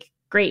 right? Like,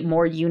 great,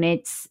 more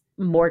units,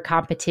 more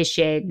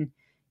competition,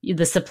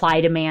 the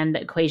supply-demand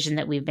equation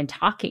that we've been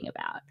talking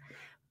about.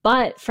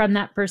 But from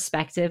that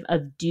perspective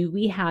of, do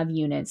we have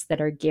units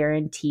that are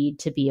guaranteed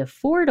to be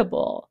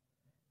affordable?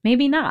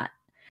 Maybe not.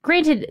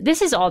 Granted,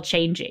 this is all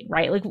changing,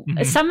 right?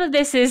 Like, some of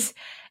this is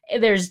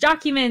there's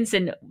documents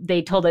and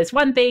they told us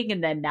one thing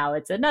and then now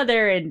it's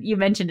another. And you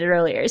mentioned it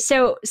earlier.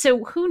 So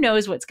who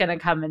knows what's going to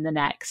come in the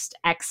next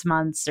X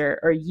months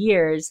or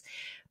years.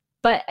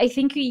 But I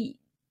think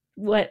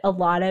what a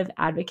lot of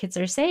advocates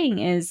are saying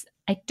is,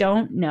 I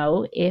don't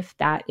know if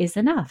that is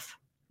enough.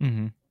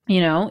 Mm-hmm.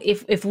 You know,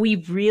 if we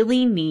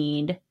really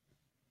need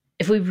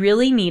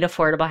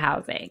affordable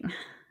housing,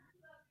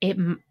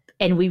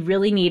 and we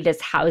really need this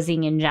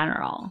housing in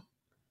general,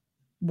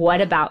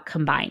 what about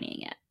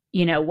combining it?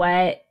 You know,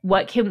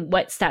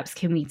 what steps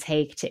can we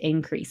take to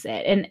increase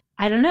it? And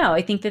I don't know.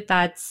 I think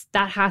that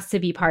has to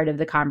be part of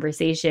the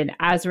conversation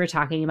as we're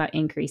talking about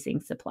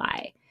increasing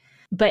supply.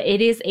 But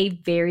it is a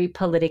very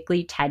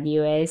politically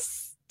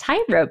tenuous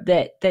tightrope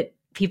that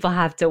people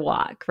have to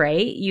walk,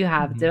 right? You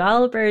have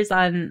developers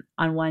on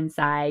one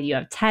side, you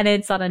have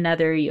tenants on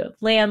another, you have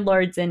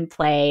landlords in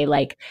play.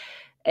 Like,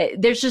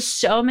 there's just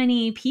so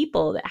many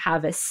people that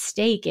have a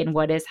stake in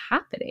what is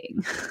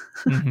happening.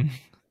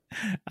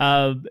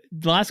 The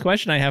last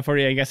question I have for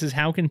you, I guess, is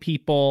how can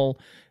people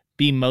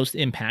be most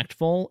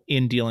impactful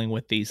in dealing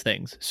with these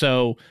things?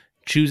 So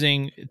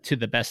choosing to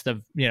the best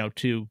of,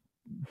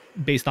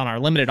 based on our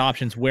limited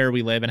options, where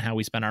we live and how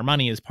we spend our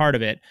money is part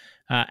of it.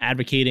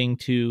 Advocating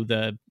to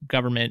the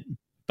government,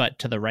 but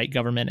to the right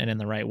government and in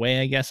the right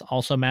way, I guess,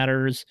 also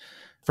matters.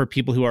 For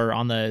people who are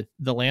on the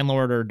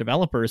landlord or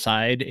developer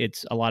side,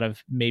 it's a lot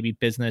of maybe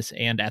business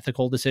and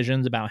ethical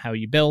decisions about how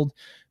you build.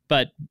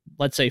 But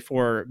let's say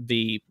for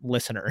the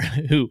listener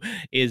who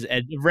is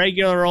a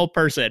regular old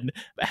person,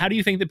 how do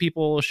you think that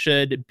people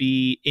should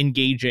be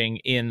engaging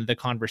in the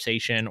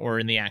conversation or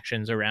in the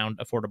actions around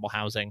affordable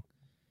housing?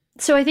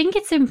 So I think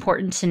it's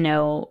important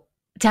to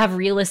have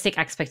realistic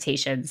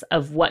expectations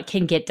of what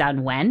can get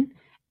done when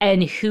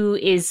and who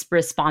is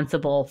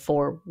responsible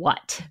for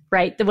what,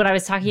 right? When I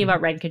was talking about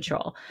rent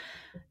control,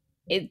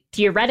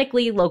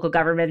 theoretically, local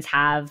governments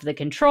have the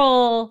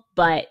control,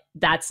 but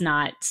that's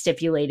not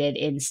stipulated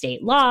in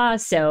state law.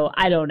 So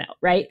I don't know,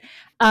 right?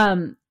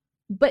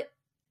 But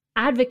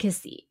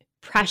advocacy,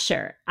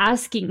 pressure,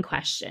 asking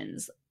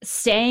questions,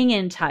 staying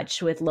in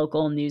touch with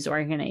local news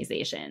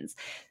organizations.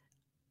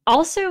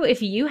 Also,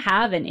 if you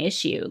have an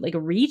issue, like,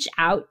 reach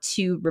out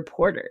to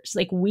reporters.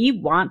 Like, we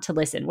want to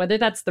listen, whether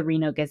that's the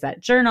Reno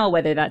Gazette-Journal,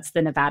 whether that's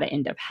the Nevada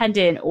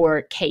Independent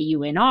or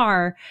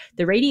KUNR,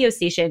 the radio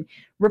station.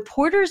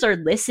 Reporters are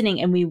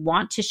listening and we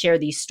want to share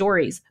these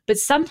stories. But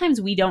sometimes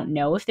we don't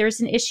know if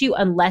there's an issue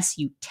unless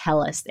you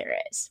tell us there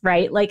is,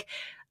 right? Like,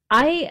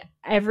 I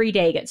every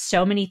day get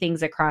so many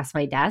things across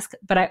my desk,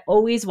 but I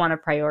always want to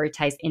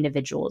prioritize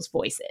individuals'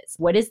 voices.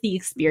 What is the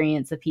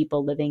experience of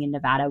people living in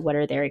Nevada? What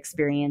are their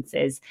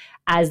experiences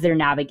as they're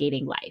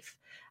navigating life?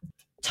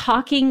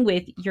 Talking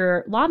with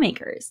your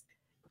lawmakers,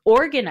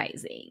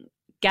 organizing,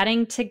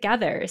 getting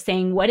together,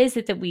 saying, what is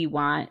it that we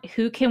want?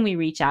 Who can we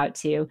reach out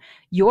to?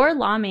 Your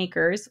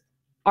lawmakers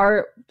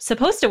are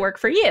supposed to work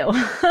for you,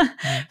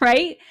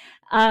 right?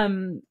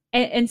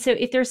 And so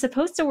if they're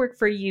supposed to work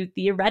for you,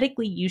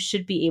 theoretically, you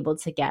should be able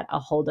to get a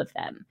hold of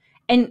them.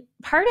 And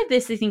part of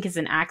this, I think, is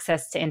an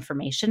access to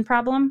information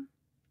problem,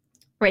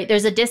 right?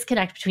 There's a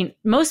disconnect between,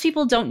 most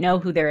people don't know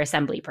who their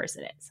assembly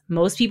person is.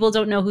 Most people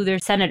don't know who their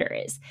senator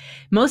is.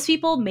 Most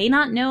people may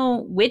not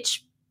know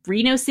which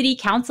Reno City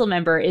Council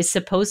member is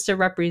supposed to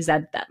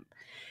represent them.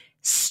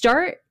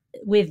 Start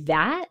with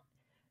that.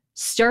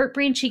 Start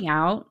branching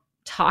out.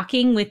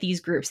 Talking with these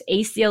groups.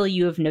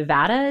 ACLU of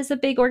Nevada is a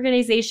big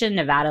organization,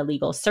 Nevada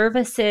Legal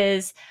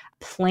Services,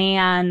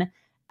 Plan,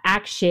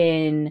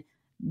 Action,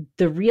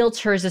 the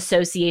Realtors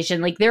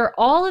Association. Like, there are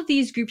all of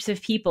these groups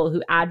of people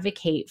who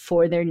advocate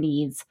for their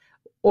needs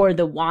or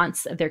the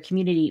wants of their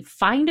community.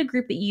 Find a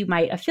group that you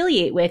might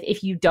affiliate with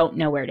if you don't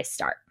know where to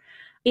start.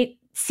 It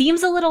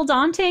seems a little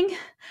daunting,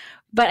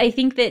 but I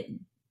think that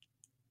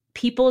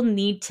people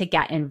need to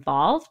get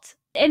involved,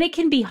 and it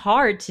can be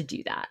hard to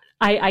do that.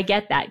 I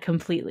get that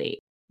completely.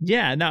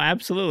 Yeah, no,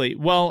 absolutely.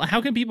 Well,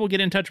 how can people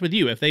get in touch with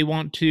you if they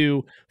want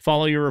to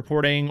follow your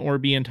reporting or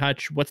be in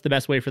touch? What's the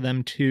best way for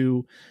them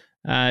to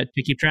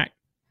keep track?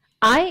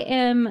 I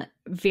am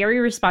very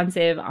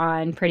responsive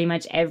on pretty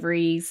much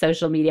every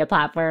social media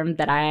platform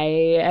that I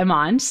am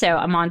on. So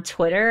I'm on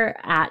Twitter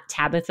at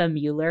Tabitha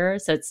Mueller.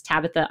 So it's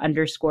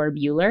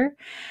Tabitha_Mueller.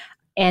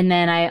 And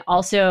then I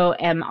also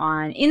am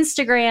on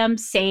Instagram,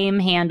 same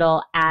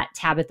handle at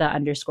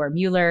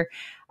Tabitha_Mueller.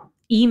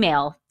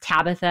 Email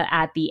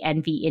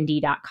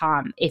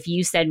Tabitha@thenvindy.com. If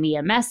you send me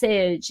a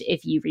message,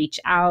 if you reach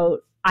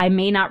out, I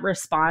may not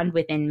respond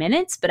within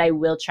minutes, but I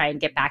will try and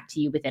get back to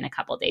you within a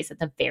couple of days at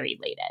the very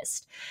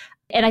latest.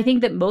 And I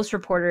think that most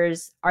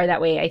reporters are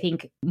that way. I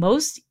think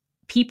most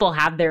people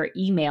have their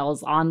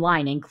emails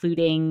online,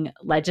 including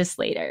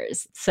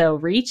legislators. So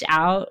reach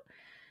out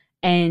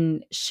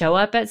and show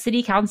up at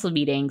city council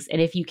meetings.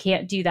 And if you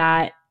can't do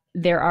that,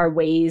 there are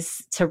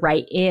ways to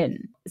write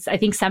in. I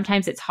think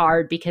sometimes it's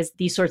hard because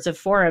these sorts of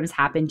forums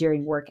happen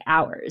during work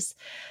hours,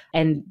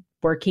 and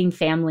working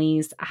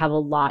families have a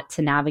lot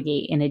to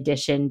navigate in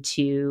addition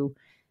to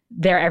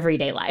their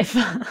everyday life.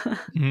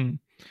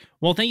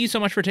 Well, thank you so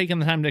much for taking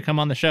the time to come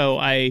on the show.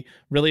 I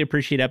really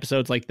appreciate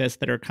episodes like this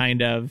that are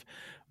kind of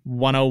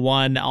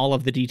 101, all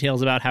of the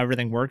details about how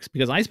everything works,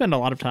 because I spend a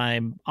lot of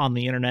time on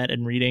the internet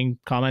and reading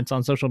comments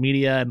on social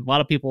media, and a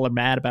lot of people are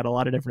mad about a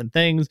lot of different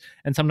things.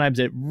 And sometimes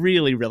it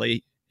really,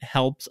 really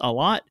helps a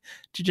lot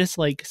to just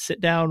like sit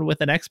down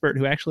with an expert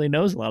who actually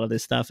knows a lot of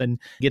this stuff and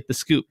get the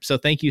scoop. So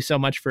thank you so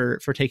much for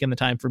taking the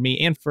time for me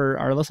and for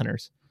our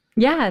listeners.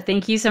 Yeah,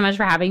 thank you so much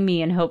for having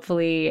me. And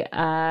hopefully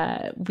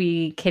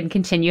we can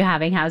continue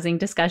having housing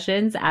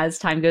discussions as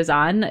time goes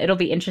on. It'll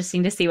be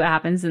interesting to see what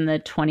happens in the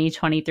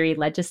 2023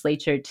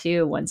 legislature,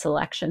 too, once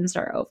elections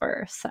are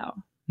over. So,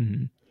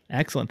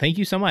 Excellent. Thank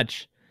you so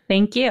much.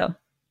 Thank you.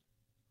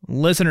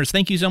 Listeners,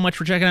 thank you so much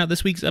for checking out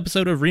this week's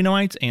episode of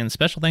Renoites, and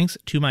special thanks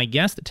to my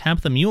guest,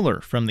 Tabitha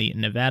Mueller from the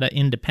Nevada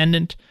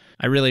Independent.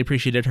 I really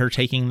appreciated her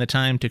taking the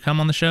time to come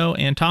on the show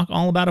and talk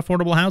all about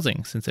affordable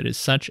housing, since it is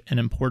such an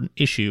important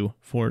issue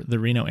for the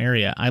Reno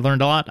area. I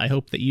learned a lot. I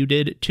hope that you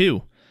did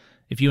too.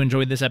 If you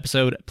enjoyed this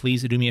episode,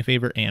 please do me a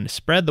favor and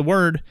spread the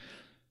word.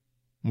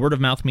 Word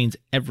of mouth means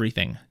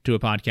everything to a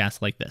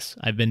podcast like this.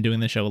 I've been doing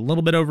the show a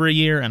little bit over a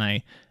year, and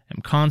I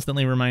am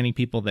constantly reminding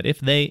people that if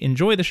they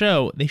enjoy the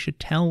show, they should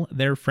tell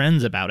their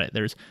friends about it.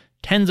 There's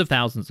tens of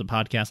thousands of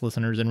podcast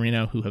listeners in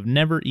Reno who have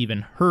never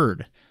even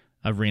heard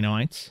of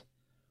Renoites.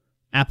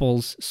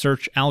 Apple's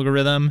search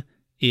algorithm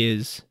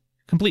is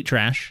complete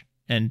trash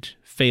and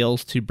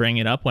fails to bring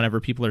it up whenever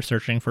people are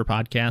searching for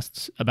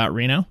podcasts about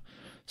Reno.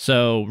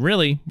 So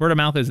really, word of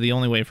mouth is the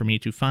only way for me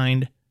to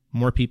find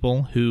more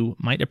people who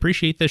might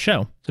appreciate this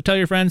show. So tell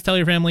your friends, tell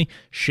your family,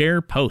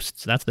 share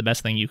posts. That's the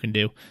best thing you can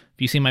do. If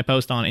you see my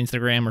post on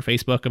Instagram or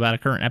Facebook about a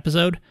current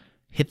episode,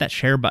 hit that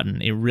share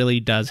button. It really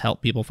does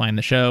help people find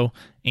the show,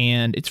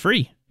 and it's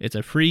free. It's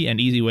a free and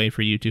easy way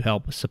for you to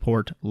help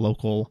support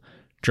local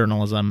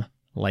journalism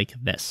like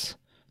this.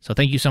 So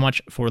thank you so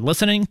much for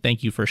listening.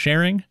 Thank you for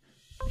sharing,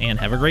 and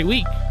have a great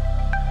week.